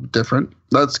it a little bit different.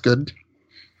 That's good.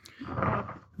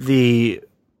 The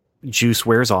juice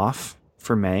wears off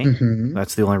for May. Mm-hmm.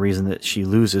 That's the only reason that she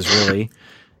loses, really,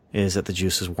 is that the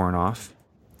juice is worn off.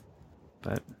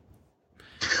 But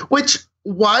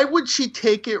why would she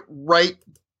take it right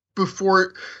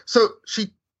before? So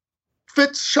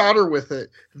Fitz shot her with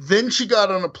it. Then she got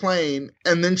on a plane,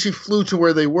 and then she flew to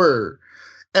where they were.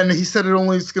 And he said it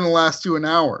only is going to last you an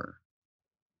hour.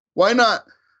 Why not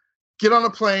get on a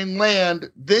plane, land,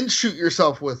 then shoot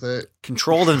yourself with it?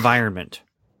 Controlled environment.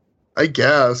 I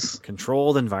guess.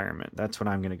 Controlled environment. That's what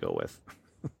I'm going to go with.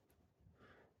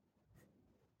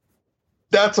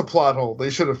 That's a plot hole. They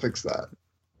should have fixed that.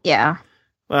 Yeah.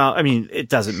 Well, I mean, it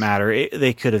doesn't matter.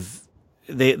 They could have...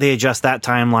 They adjust that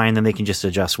timeline, then they can just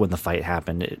adjust when the fight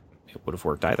happened. It would have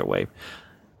worked either way.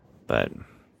 But...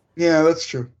 Yeah, that's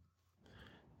true.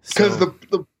 Because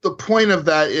the point of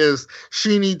that is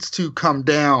she needs to come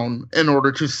down in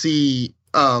order to see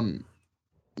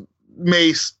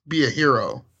Mace be a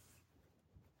hero.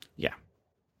 Yeah.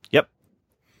 Yep.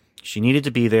 She needed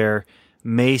to be there.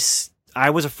 Mace,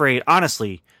 I was afraid,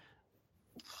 honestly,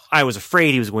 he was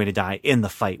going to die in the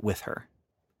fight with her.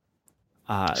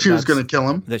 She was going to kill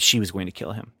him? That she was going to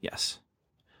kill him, yes.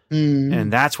 Mm.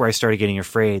 And that's where I started getting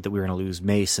afraid that we were going to lose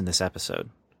Mace in this episode.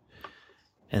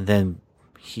 And then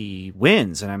he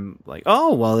wins, and I'm like,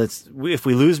 oh, well, if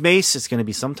we lose Mace, it's going to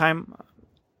be sometime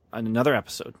on another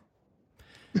episode.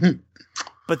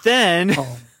 But then...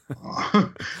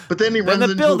 But then he runs then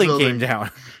the into building came down.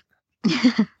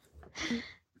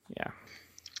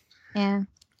 Yeah.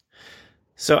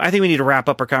 So I think we need to wrap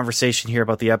up our conversation here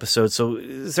about the episode. So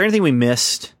is there anything we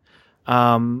missed?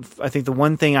 I think the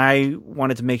one thing I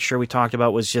wanted to make sure we talked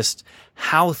about was just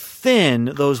how thin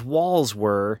those walls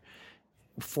were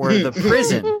for the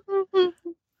prison.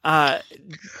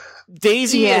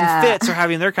 Daisy and Fitz are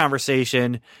having their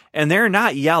conversation, and they're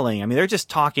not yelling. I mean, they're just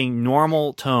talking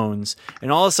normal tones.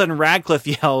 And all of a sudden, Radcliffe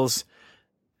yells,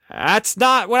 "That's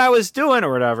not what I was doing,"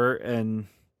 or whatever. And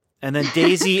then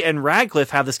Daisy and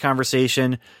Radcliffe have this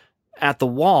conversation at the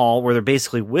wall where they're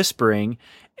basically whispering.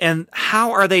 And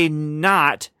how are they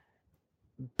not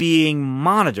being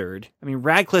monitored? I mean,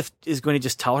 Radcliffe is going to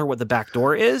just tell her what the back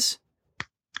door is.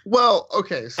 Well,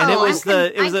 okay. So and it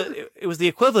was the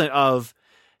equivalent of,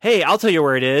 "Hey, I'll tell you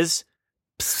where it is."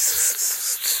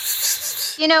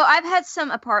 I've had some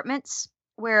apartments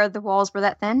where the walls were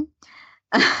that thin.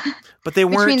 But they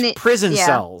weren't prison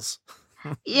cells.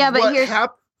 Yeah, but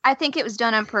I think it was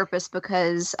done on purpose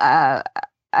because I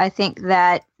think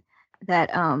that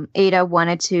Ada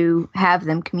wanted to have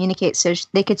them communicate so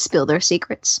they could spill their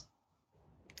secrets.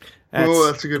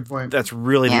 That's a good point. That's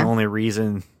really the only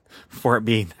reason for it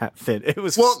being that thin. It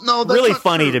was really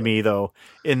funny to me, though,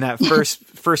 in that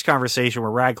first conversation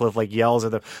where Radcliffe yells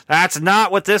at them, "That's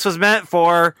not what this was meant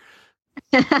for."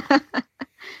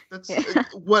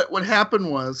 What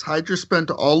happened was Hydra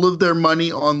spent all of their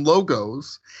money on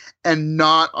logos and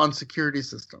not on security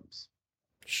systems.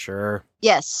 Sure.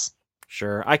 Yes.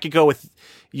 Sure. I could go with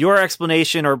your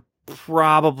explanation or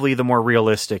probably the more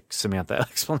realistic Samantha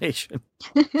explanation.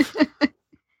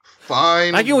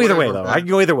 Fine. I can go either way, though. I can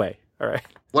go either way. All right.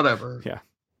 Whatever. Yeah.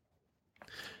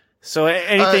 So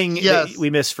anything that we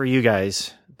missed for you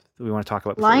guys that we want to talk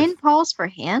about? Lion paws for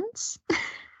hands?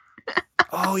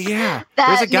 Oh, yeah.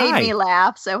 That made me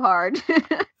laugh so hard.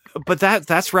 But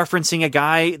that's referencing a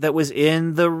guy that was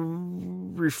in the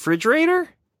refrigerator?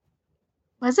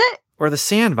 Was it? Or the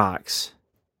sandbox?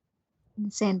 In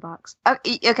the sandbox.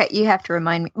 Okay, you have to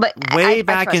remind me. But way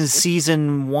back in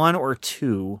season 1 or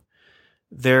 2,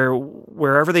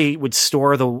 wherever they would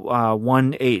store the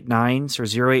 189s or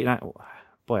 089.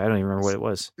 Boy, I don't even remember what it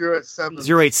was.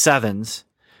 087s.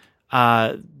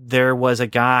 There was a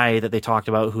guy that they talked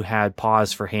about who had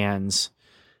paws for hands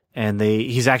And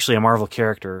he's actually a Marvel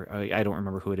character. I don't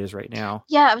remember who it is right now.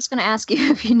 Yeah, I was going to ask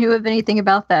you if you knew of anything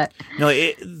about that. No,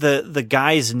 the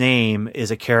guy's name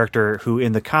is a character who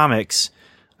in the comics,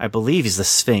 I believe he's the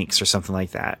Sphinx or something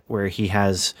like that, where he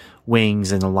has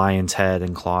wings and a lion's head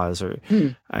and claws.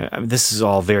 This is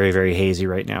all very, very hazy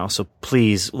right now. So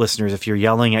please, listeners, if you're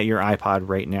yelling at your iPod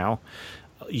right now,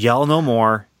 yell no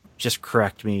more. Just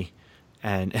correct me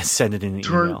and send it in an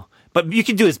email. But you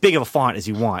can do as big of a font as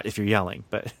you want if you're yelling.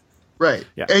 But right.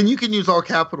 Yeah. And you can use all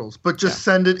capitals, but just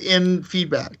send it in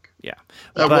feedback. Yeah.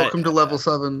 Welcome to Level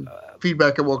 7.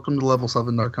 Feedback at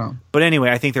welcome-to-level7.com. But anyway,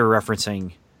 I think they're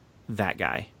referencing that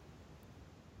guy.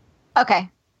 Okay.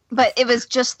 But it was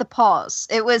just the paws.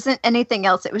 It wasn't anything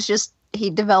else. It was just he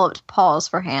developed paws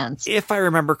for hands. If I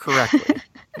remember correctly.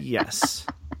 Yes.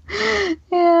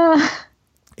 Yeah.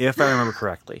 If I remember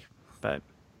correctly. But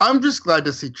I'm just glad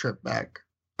to see Trip back.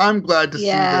 I'm glad to see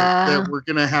that we're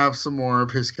going to have some more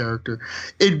of his character.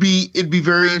 It'd be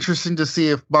very interesting to see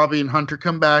if Bobby and Hunter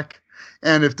come back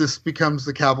and if this becomes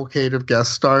the cavalcade of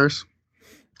guest stars.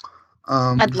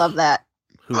 I'd love that.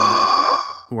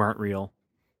 Who aren't real.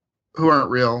 Who aren't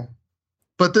real.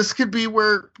 But this could be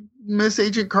where Miss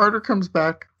Agent Carter comes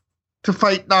back to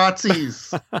fight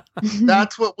Nazis.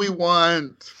 That's what we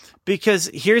want.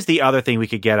 Because here's the other thing we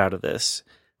could get out of this.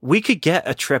 We could get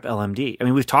a Trip LMD. I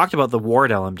mean, we've talked about the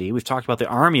Ward LMD. We've talked about the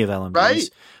army of LMDs. Right.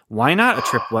 Why not a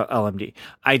Trip LMD?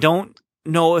 I don't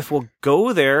know if we'll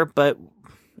go there, but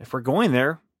if we're going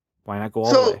there, why not go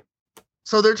all the way?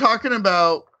 So they're talking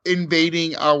about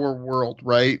invading our world,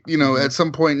 right? You know, at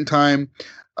some point in time,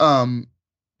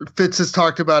 Fitz has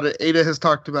talked about it. Ada has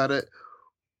talked about it.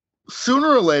 Sooner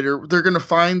or later, they're going to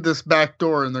find this back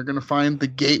door and they're going to find the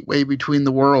gateway between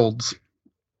the worlds.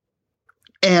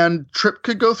 And Trip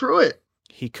could go through it.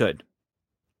 He could.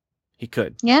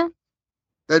 Yeah.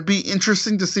 That'd be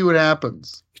interesting to see what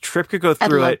happens. Trip could go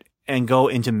through it and go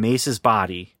into Mace's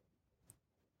body.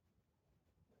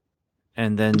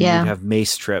 And then you'd have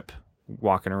Mace Trip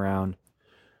walking around.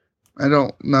 I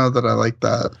don't know that I like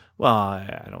that. Well,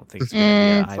 I don't think it's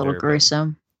a little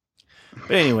gruesome.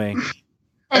 But anyway.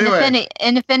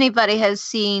 And if anybody has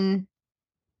seen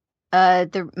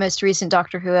the most recent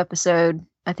Doctor Who episode,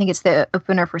 I think it's the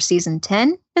opener for season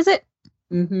 10, is it?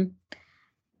 Mm-hmm.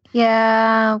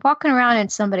 Yeah, walking around in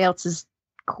somebody else's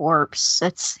corpse.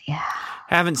 That's,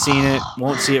 Haven't seen it.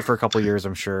 Won't see it for a couple of years,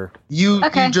 I'm sure. You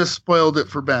just spoiled it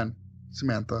for Ben,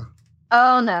 Samantha.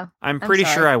 Oh, no. I'm pretty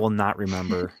sure I will not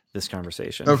remember this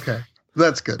conversation. Okay,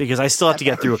 that's good. Because I still have to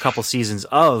get through a couple seasons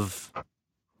of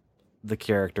the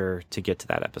character to get to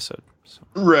that episode. So,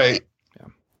 right. Yeah.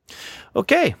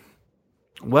 Okay.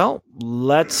 Well,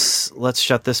 let's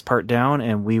shut this part down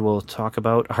and we will talk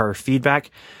about our feedback.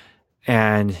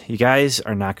 And you guys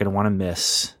are not going to want to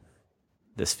miss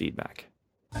this feedback.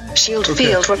 Shield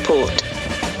Field Report.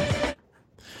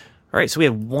 All right, so we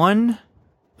have one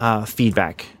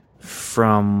feedback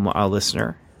from a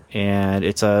listener, and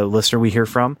it's a listener we hear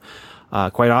from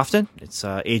quite often. It's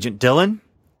Agent Dylan,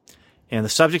 and the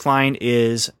subject line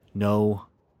is no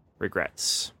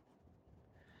regrets.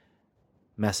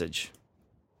 Message.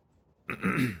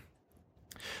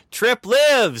 Trip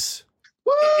lives!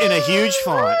 Woo! In a huge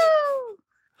font.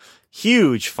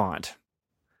 Huge font.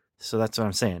 So that's what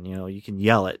I'm saying. You know, you can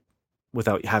yell it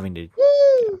without having to.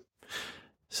 Woo!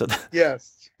 So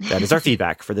yes, that is our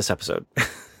feedback for this episode.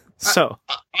 So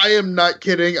I am not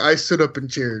kidding. I stood up and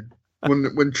cheered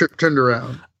when Trip turned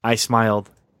around. I smiled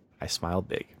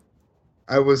big.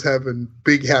 I was having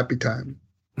big happy time.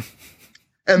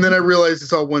 And then I realized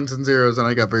it's all ones and zeros, and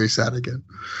I got very sad again.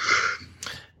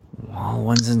 All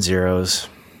ones and zeros.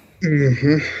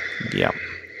 Mm-hmm. Yeah.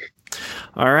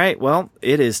 All right. Well,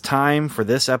 it is time for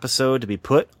this episode to be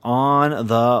put on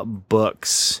the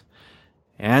books.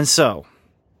 And so,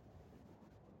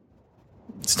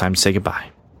 it's time to say goodbye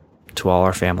to all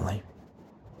our family.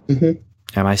 Mm-hmm.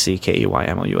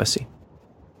 MICKEYMLUSC.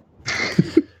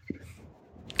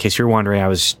 In case you're wondering, I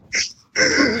was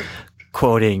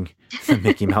quoting the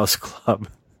Mickey Mouse Club.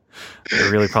 I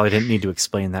really probably didn't need to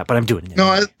explain that, but I'm doing it. No,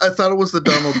 I thought it was the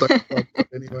Donald Duck Club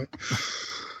anyway.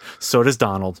 So does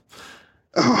Donald.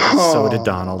 Oh, so did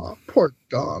Donald. Poor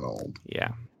Donald.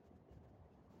 Yeah.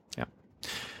 Yeah.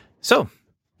 So,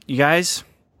 you guys,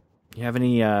 you have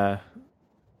any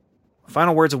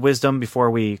final words of wisdom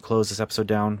before we close this episode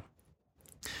down?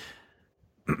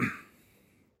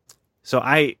 So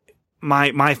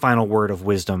my final word of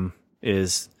wisdom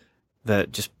is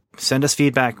that just send us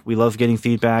feedback. We love getting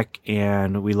feedback,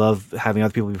 and we love having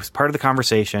other people be part of the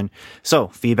conversation. So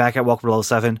feedback at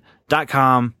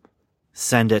welcome-to-level7.com.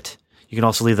 Send it. You can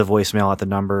also leave the voicemail at the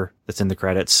number that's in the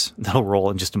credits. That'll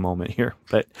roll in just a moment here.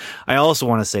 But I also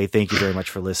want to say thank you very much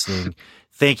for listening.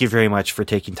 Thank you very much for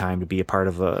taking time to be a part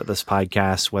of this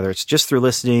podcast, whether it's just through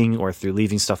listening or through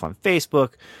leaving stuff on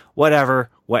Facebook, whatever,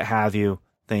 what have you.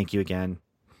 Thank you again.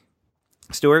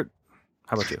 Stuart,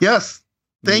 how about you? Yes.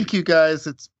 Thank you guys.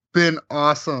 It's been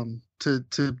awesome to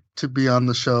be on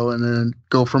the show and then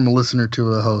go from a listener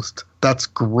to a host. That's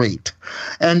great.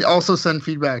 And also send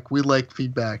feedback. We like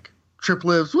feedback. Trip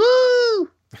lives. Woo!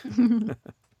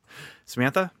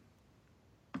 Samantha?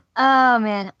 Oh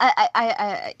man.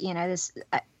 I'm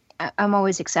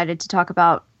always excited to talk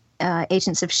about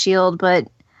Agents of S.H.I.E.L.D., but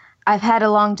I've had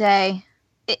a long day.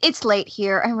 It's late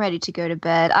here. I'm ready to go to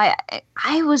bed.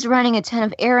 I was running a ton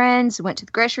of errands, went to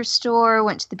the grocery store,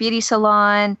 went to the beauty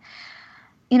salon.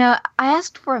 I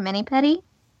asked for a mani-pedi,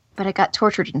 but I got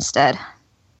tortured instead.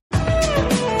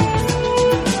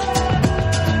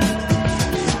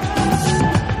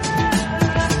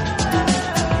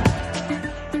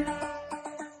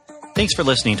 Thanks for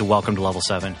listening to Welcome to Level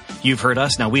 7. You've heard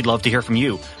us. Now we'd love to hear from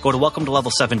you. Go to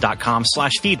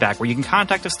welcometolevel7.com/feedback where you can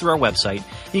contact us through our website.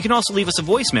 You can also leave us a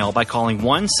voicemail by calling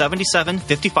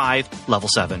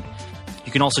 1-77-55-Level-7.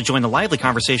 You can also join the lively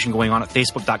conversation going on at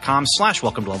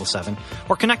facebook.com/welcome to level 7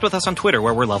 or connect with us on Twitter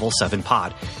where we're Level 7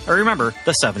 Pod. And remember,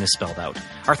 the 7 is spelled out.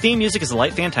 Our theme music is The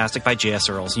Light Fantastic by J.S.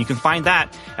 Earls, and you can find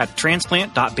that at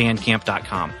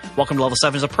transplant.bandcamp.com. Welcome to Level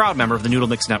 7 is a proud member of the Noodle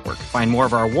Mix Network. Find more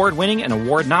of our award-winning and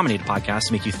award-nominated podcasts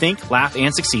to make you think, laugh,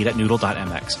 and succeed at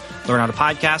noodle.mx. Learn how to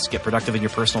podcast, get productive in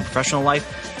your personal and professional life,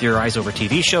 theorize over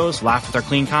TV shows, laugh with our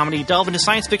clean comedy, delve into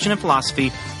science fiction and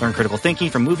philosophy, learn critical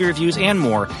thinking from movie reviews, and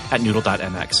more at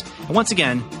noodle.mx. And once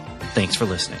again, thanks for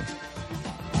listening.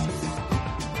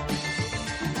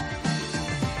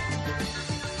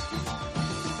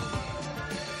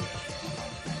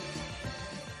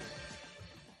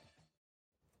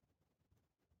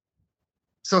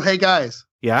 So, hey guys.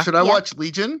 Yeah? Should I watch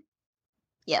Legion?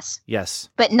 Yes. Yes.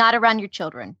 But not around your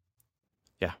children.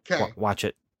 Yeah. Okay. Watch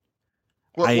it.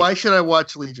 Why should I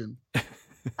watch Legion?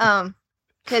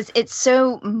 Because it's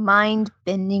so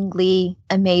mind-bendingly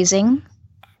amazing.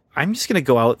 I'm just going to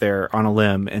go out there on a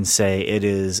limb and say it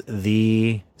is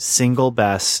the single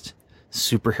best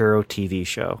superhero TV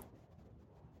show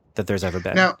that there's ever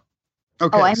been. Now,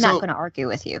 okay. I'm not going to argue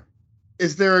with you.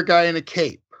 Is there a guy in a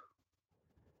cape?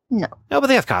 No. No, but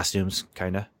they have costumes,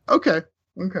 kind of. Okay.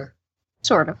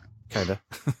 Sort of. Kind of.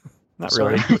 Not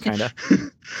really, but kind of.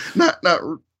 Not.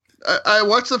 I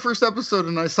watched the first episode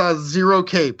and I saw 0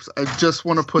 capes. I just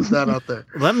want to put that out there.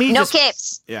 No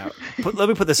capes. Yeah. Let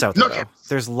me put this out there. No capes.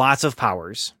 There's lots of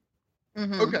powers.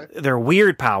 Mm-hmm. Okay. They're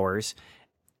weird powers.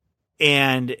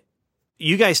 And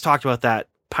you guys talked about that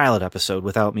pilot episode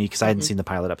without me because I hadn't seen the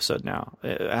pilot episode now.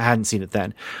 I hadn't seen it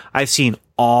then. I've seen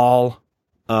all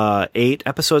 8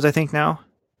 episodes, I think, now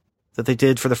that they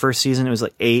did for the first season. It was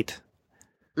like 8.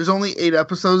 There's only 8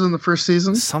 episodes in the first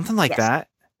season? Something like that.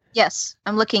 Yes,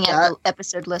 I'm looking at the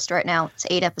episode list right now. It's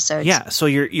 8 episodes. Yeah, so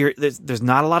there's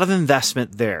not a lot of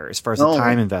investment there as far as the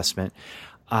time investment,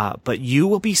 but you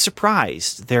will be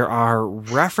surprised. There are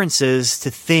references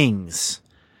to things,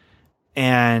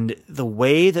 and the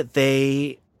way that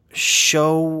they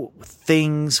show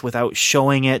things without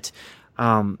showing it.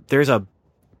 There's a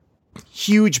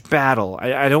huge battle.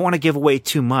 I don't want to give away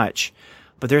too much,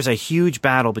 but there's a huge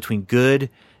battle between good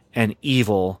and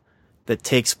evil that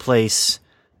takes place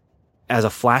as a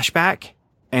flashback,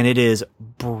 and it is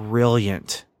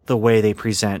brilliant the way they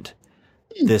present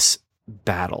this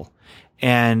battle.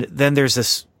 And then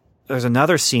there's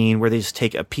another scene where they just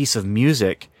take a piece of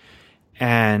music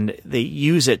and they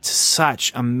use it to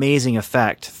such amazing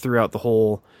effect throughout the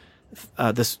whole,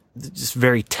 this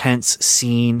very tense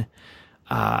scene.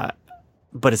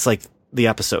 But it's like the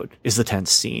episode is the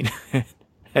tense scene.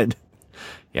 And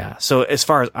yeah. So as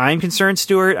far as I'm concerned,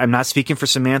 Stuart, I'm not speaking for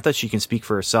Samantha. She can speak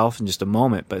for herself in just a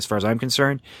moment. But as far as I'm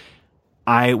concerned,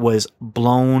 I was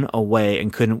blown away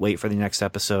and couldn't wait for the next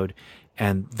episode.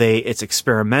 And it's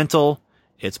experimental.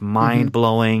 It's mind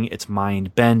blowing. It's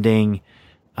mind bending.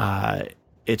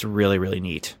 It's really, really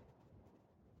neat.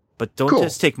 But don't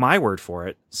just take my word for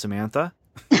it, Samantha.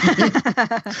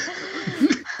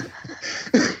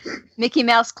 Mickey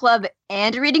Mouse Club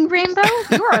and Reading Rainbow?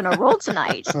 You are on a roll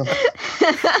tonight.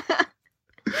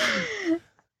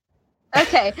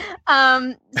 Okay.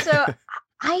 So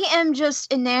I am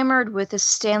just enamored with the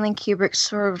Stanley Kubrick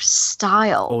sort of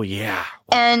style. Oh, yeah.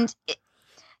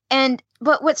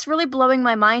 But what's really blowing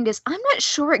my mind is I'm not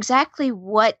sure exactly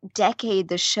what decade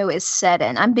the show is set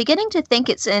in. I'm beginning to think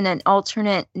it's in an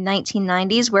alternate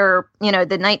 1990s where, the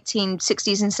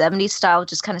 1960s and 70s style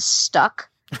just kind of stuck.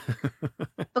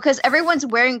 Because everyone's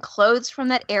wearing clothes from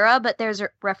that era, but there's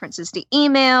references to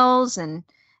emails and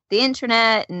the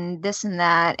internet and this and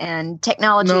that and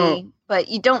technology, but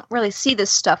you don't really see this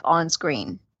stuff on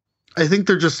screen. I think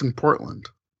they're just in Portland.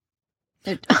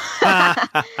 And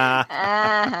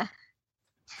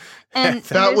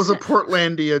that was a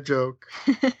Portlandia joke.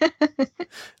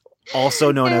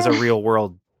 Also known as a real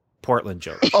world Portland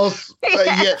joke. Also,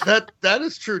 that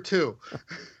is true too.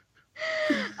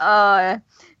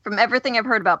 From everything I've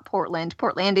heard about Portland,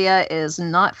 Portlandia is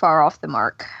not far off the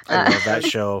mark. I love that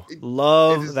show.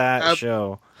 Love that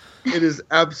show. It is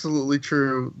absolutely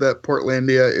true that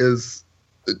Portlandia is.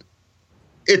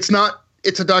 It's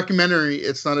a documentary.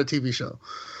 It's not a TV show.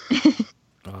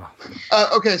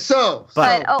 Okay, so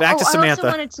back to Samantha. I also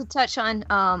wanted to touch on.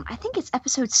 I think it's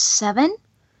episode 7.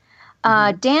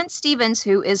 Dan Stevens,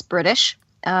 who is British.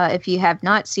 If you have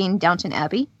not seen Downton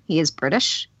Abbey, he is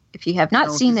British. If you have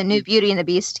not seen The New Beauty and the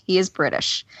Beast, he is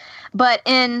British. But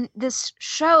in this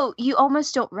show, you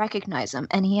almost don't recognize him,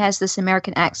 and he has this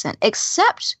American accent.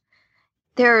 Except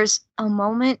there's a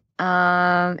moment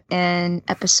in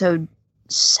episode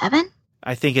 7.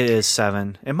 I think it is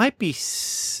 7. It might be.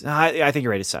 I think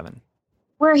you're right. It's 7.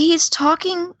 Where he's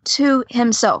talking to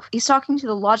himself. He's talking to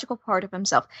the logical part of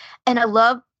himself, and I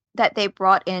love that they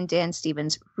brought in Dan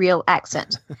Stevens' real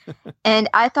accent. And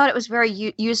I thought it was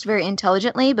used very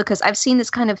intelligently, because I've seen this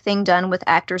kind of thing done with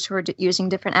actors who are using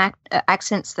different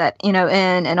accents that, in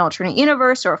an alternate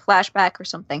universe or a flashback or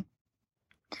something.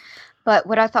 But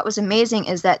what I thought was amazing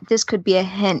is that this could be a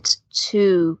hint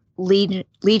to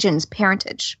Legion's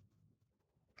parentage.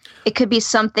 It could be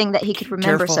something that he could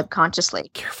remember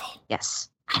subconsciously. Careful. Yes,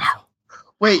 I know.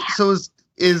 Wait, so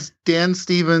is Dan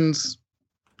Stevens,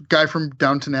 guy from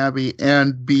Downton Abbey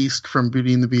and Beast from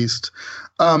Beauty and the Beast,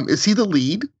 is he the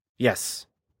lead? Yes.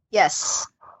 Yes.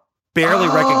 Barely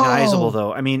recognizable,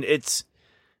 though. I mean, it's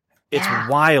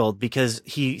wild because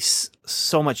he's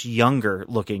so much younger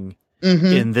looking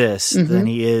in this than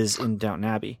he is in Downton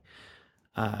Abbey.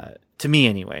 To me,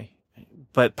 anyway.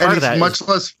 But part of that much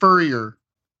less furrier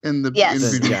in the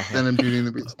than in Beauty and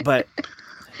the Beast. But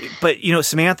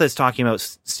Samantha is talking about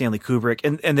Stanley Kubrick,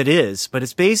 and it is, but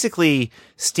it's basically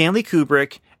Stanley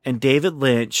Kubrick and David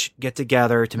Lynch get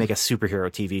together to make a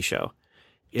superhero TV show.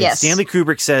 Yes. Stanley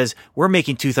Kubrick says, we're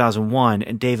making 2001,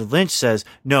 and David Lynch says,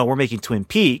 no, we're making Twin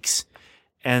Peaks.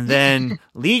 And then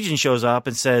Legion shows up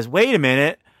and says, wait a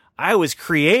minute, I was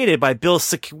created by Bill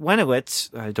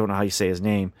Sienkiewicz. I don't know how you say his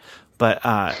name, but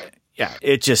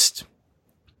it's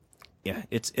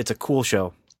a cool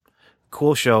show.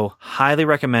 Cool show. Highly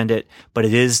recommend it, but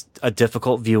it is a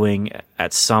difficult viewing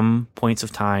at some points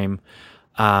of time.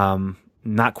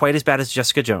 Not quite as bad as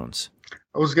Jessica Jones.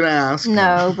 I was going to ask.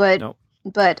 No,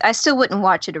 but I still wouldn't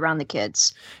watch it around the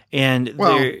kids. And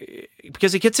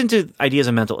because it gets into ideas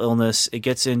of mental illness, it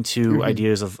gets into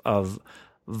ideas of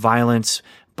violence,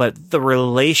 but the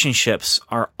relationships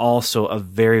are also a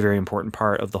very, very important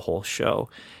part of the whole show.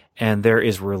 And there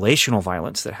is relational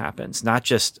violence that happens, not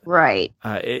just right.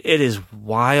 It is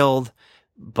wild,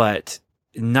 but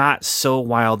not so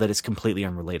wild that it's completely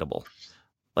unrelatable.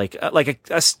 Like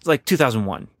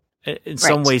 2001. In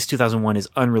some ways, 2001 is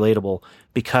unrelatable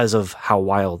because of how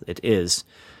wild it is.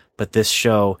 But this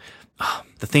show,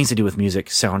 the things to do with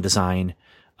music, sound design,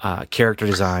 character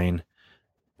design.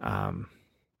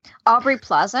 Aubrey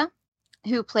Plaza,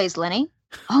 who plays Lenny.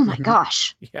 Oh my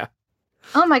gosh. Yeah.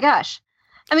 Oh my gosh.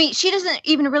 I mean, she doesn't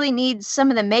even really need some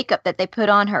of the makeup that they put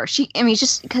on her.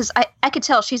 Just because I could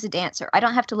tell she's a dancer. I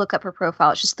don't have to look up her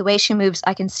profile. It's just the way she moves,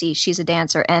 I can see she's a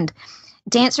dancer. And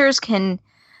dancers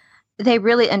they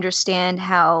really understand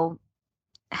how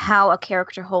a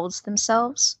character holds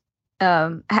themselves,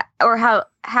 or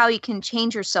how you can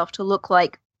change yourself to look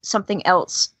like something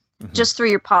else just through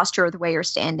your posture or the way you're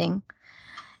standing.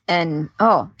 And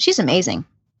she's amazing.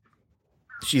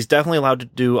 She's definitely allowed to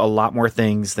do a lot more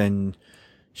things than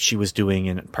she was doing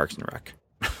in Parks and Rec.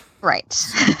 Right.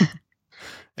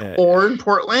 Or in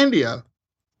Portlandia,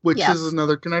 which is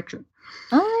another connection.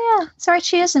 Oh, yeah. Sorry,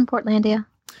 she is in Portlandia.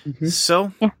 Mm-hmm.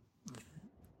 So,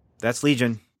 that's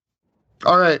Legion.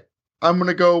 All right. I'm going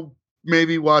to go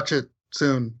maybe watch it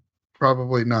soon.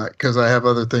 Probably not, because I have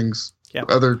other things. Yeah.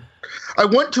 I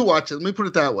want to watch it. Let me put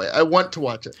it that way. I want to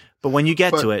watch it. But when you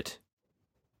get to it,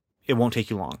 it won't take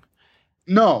you long.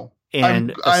 No.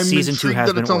 And I'm season 2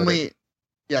 has been ordered.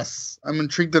 Yes. I'm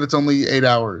intrigued that it's only 8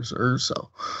 hours or so.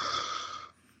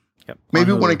 Yep.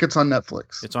 Maybe when it gets on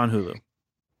Netflix. It's on Hulu.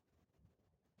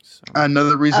 So.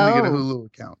 Another reason to get a Hulu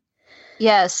account.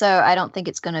 Yeah, so I don't think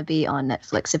it's going to be on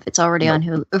Netflix if it's already on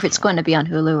Hulu. If it's going to be on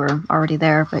Hulu or already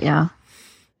there, but yeah.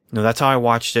 No, that's how I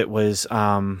watched it. Was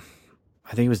I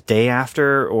I think it was day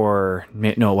after, or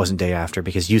no, it wasn't day after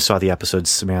because you saw the episode,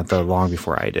 Samantha, long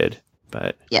before I did.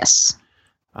 But yes.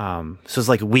 So it's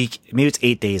like a week, maybe it's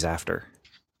 8 days after,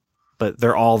 but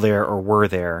they're all there or were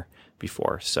there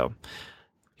before. So,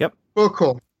 yep. Oh,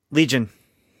 cool. Legion.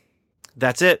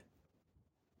 That's it.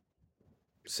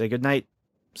 Say good night,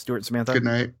 Stuart and Samantha. Good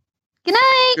night. Good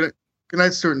night. Good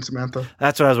night, Stuart and Samantha.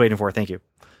 That's what I was waiting for. Thank you.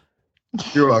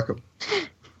 You're welcome.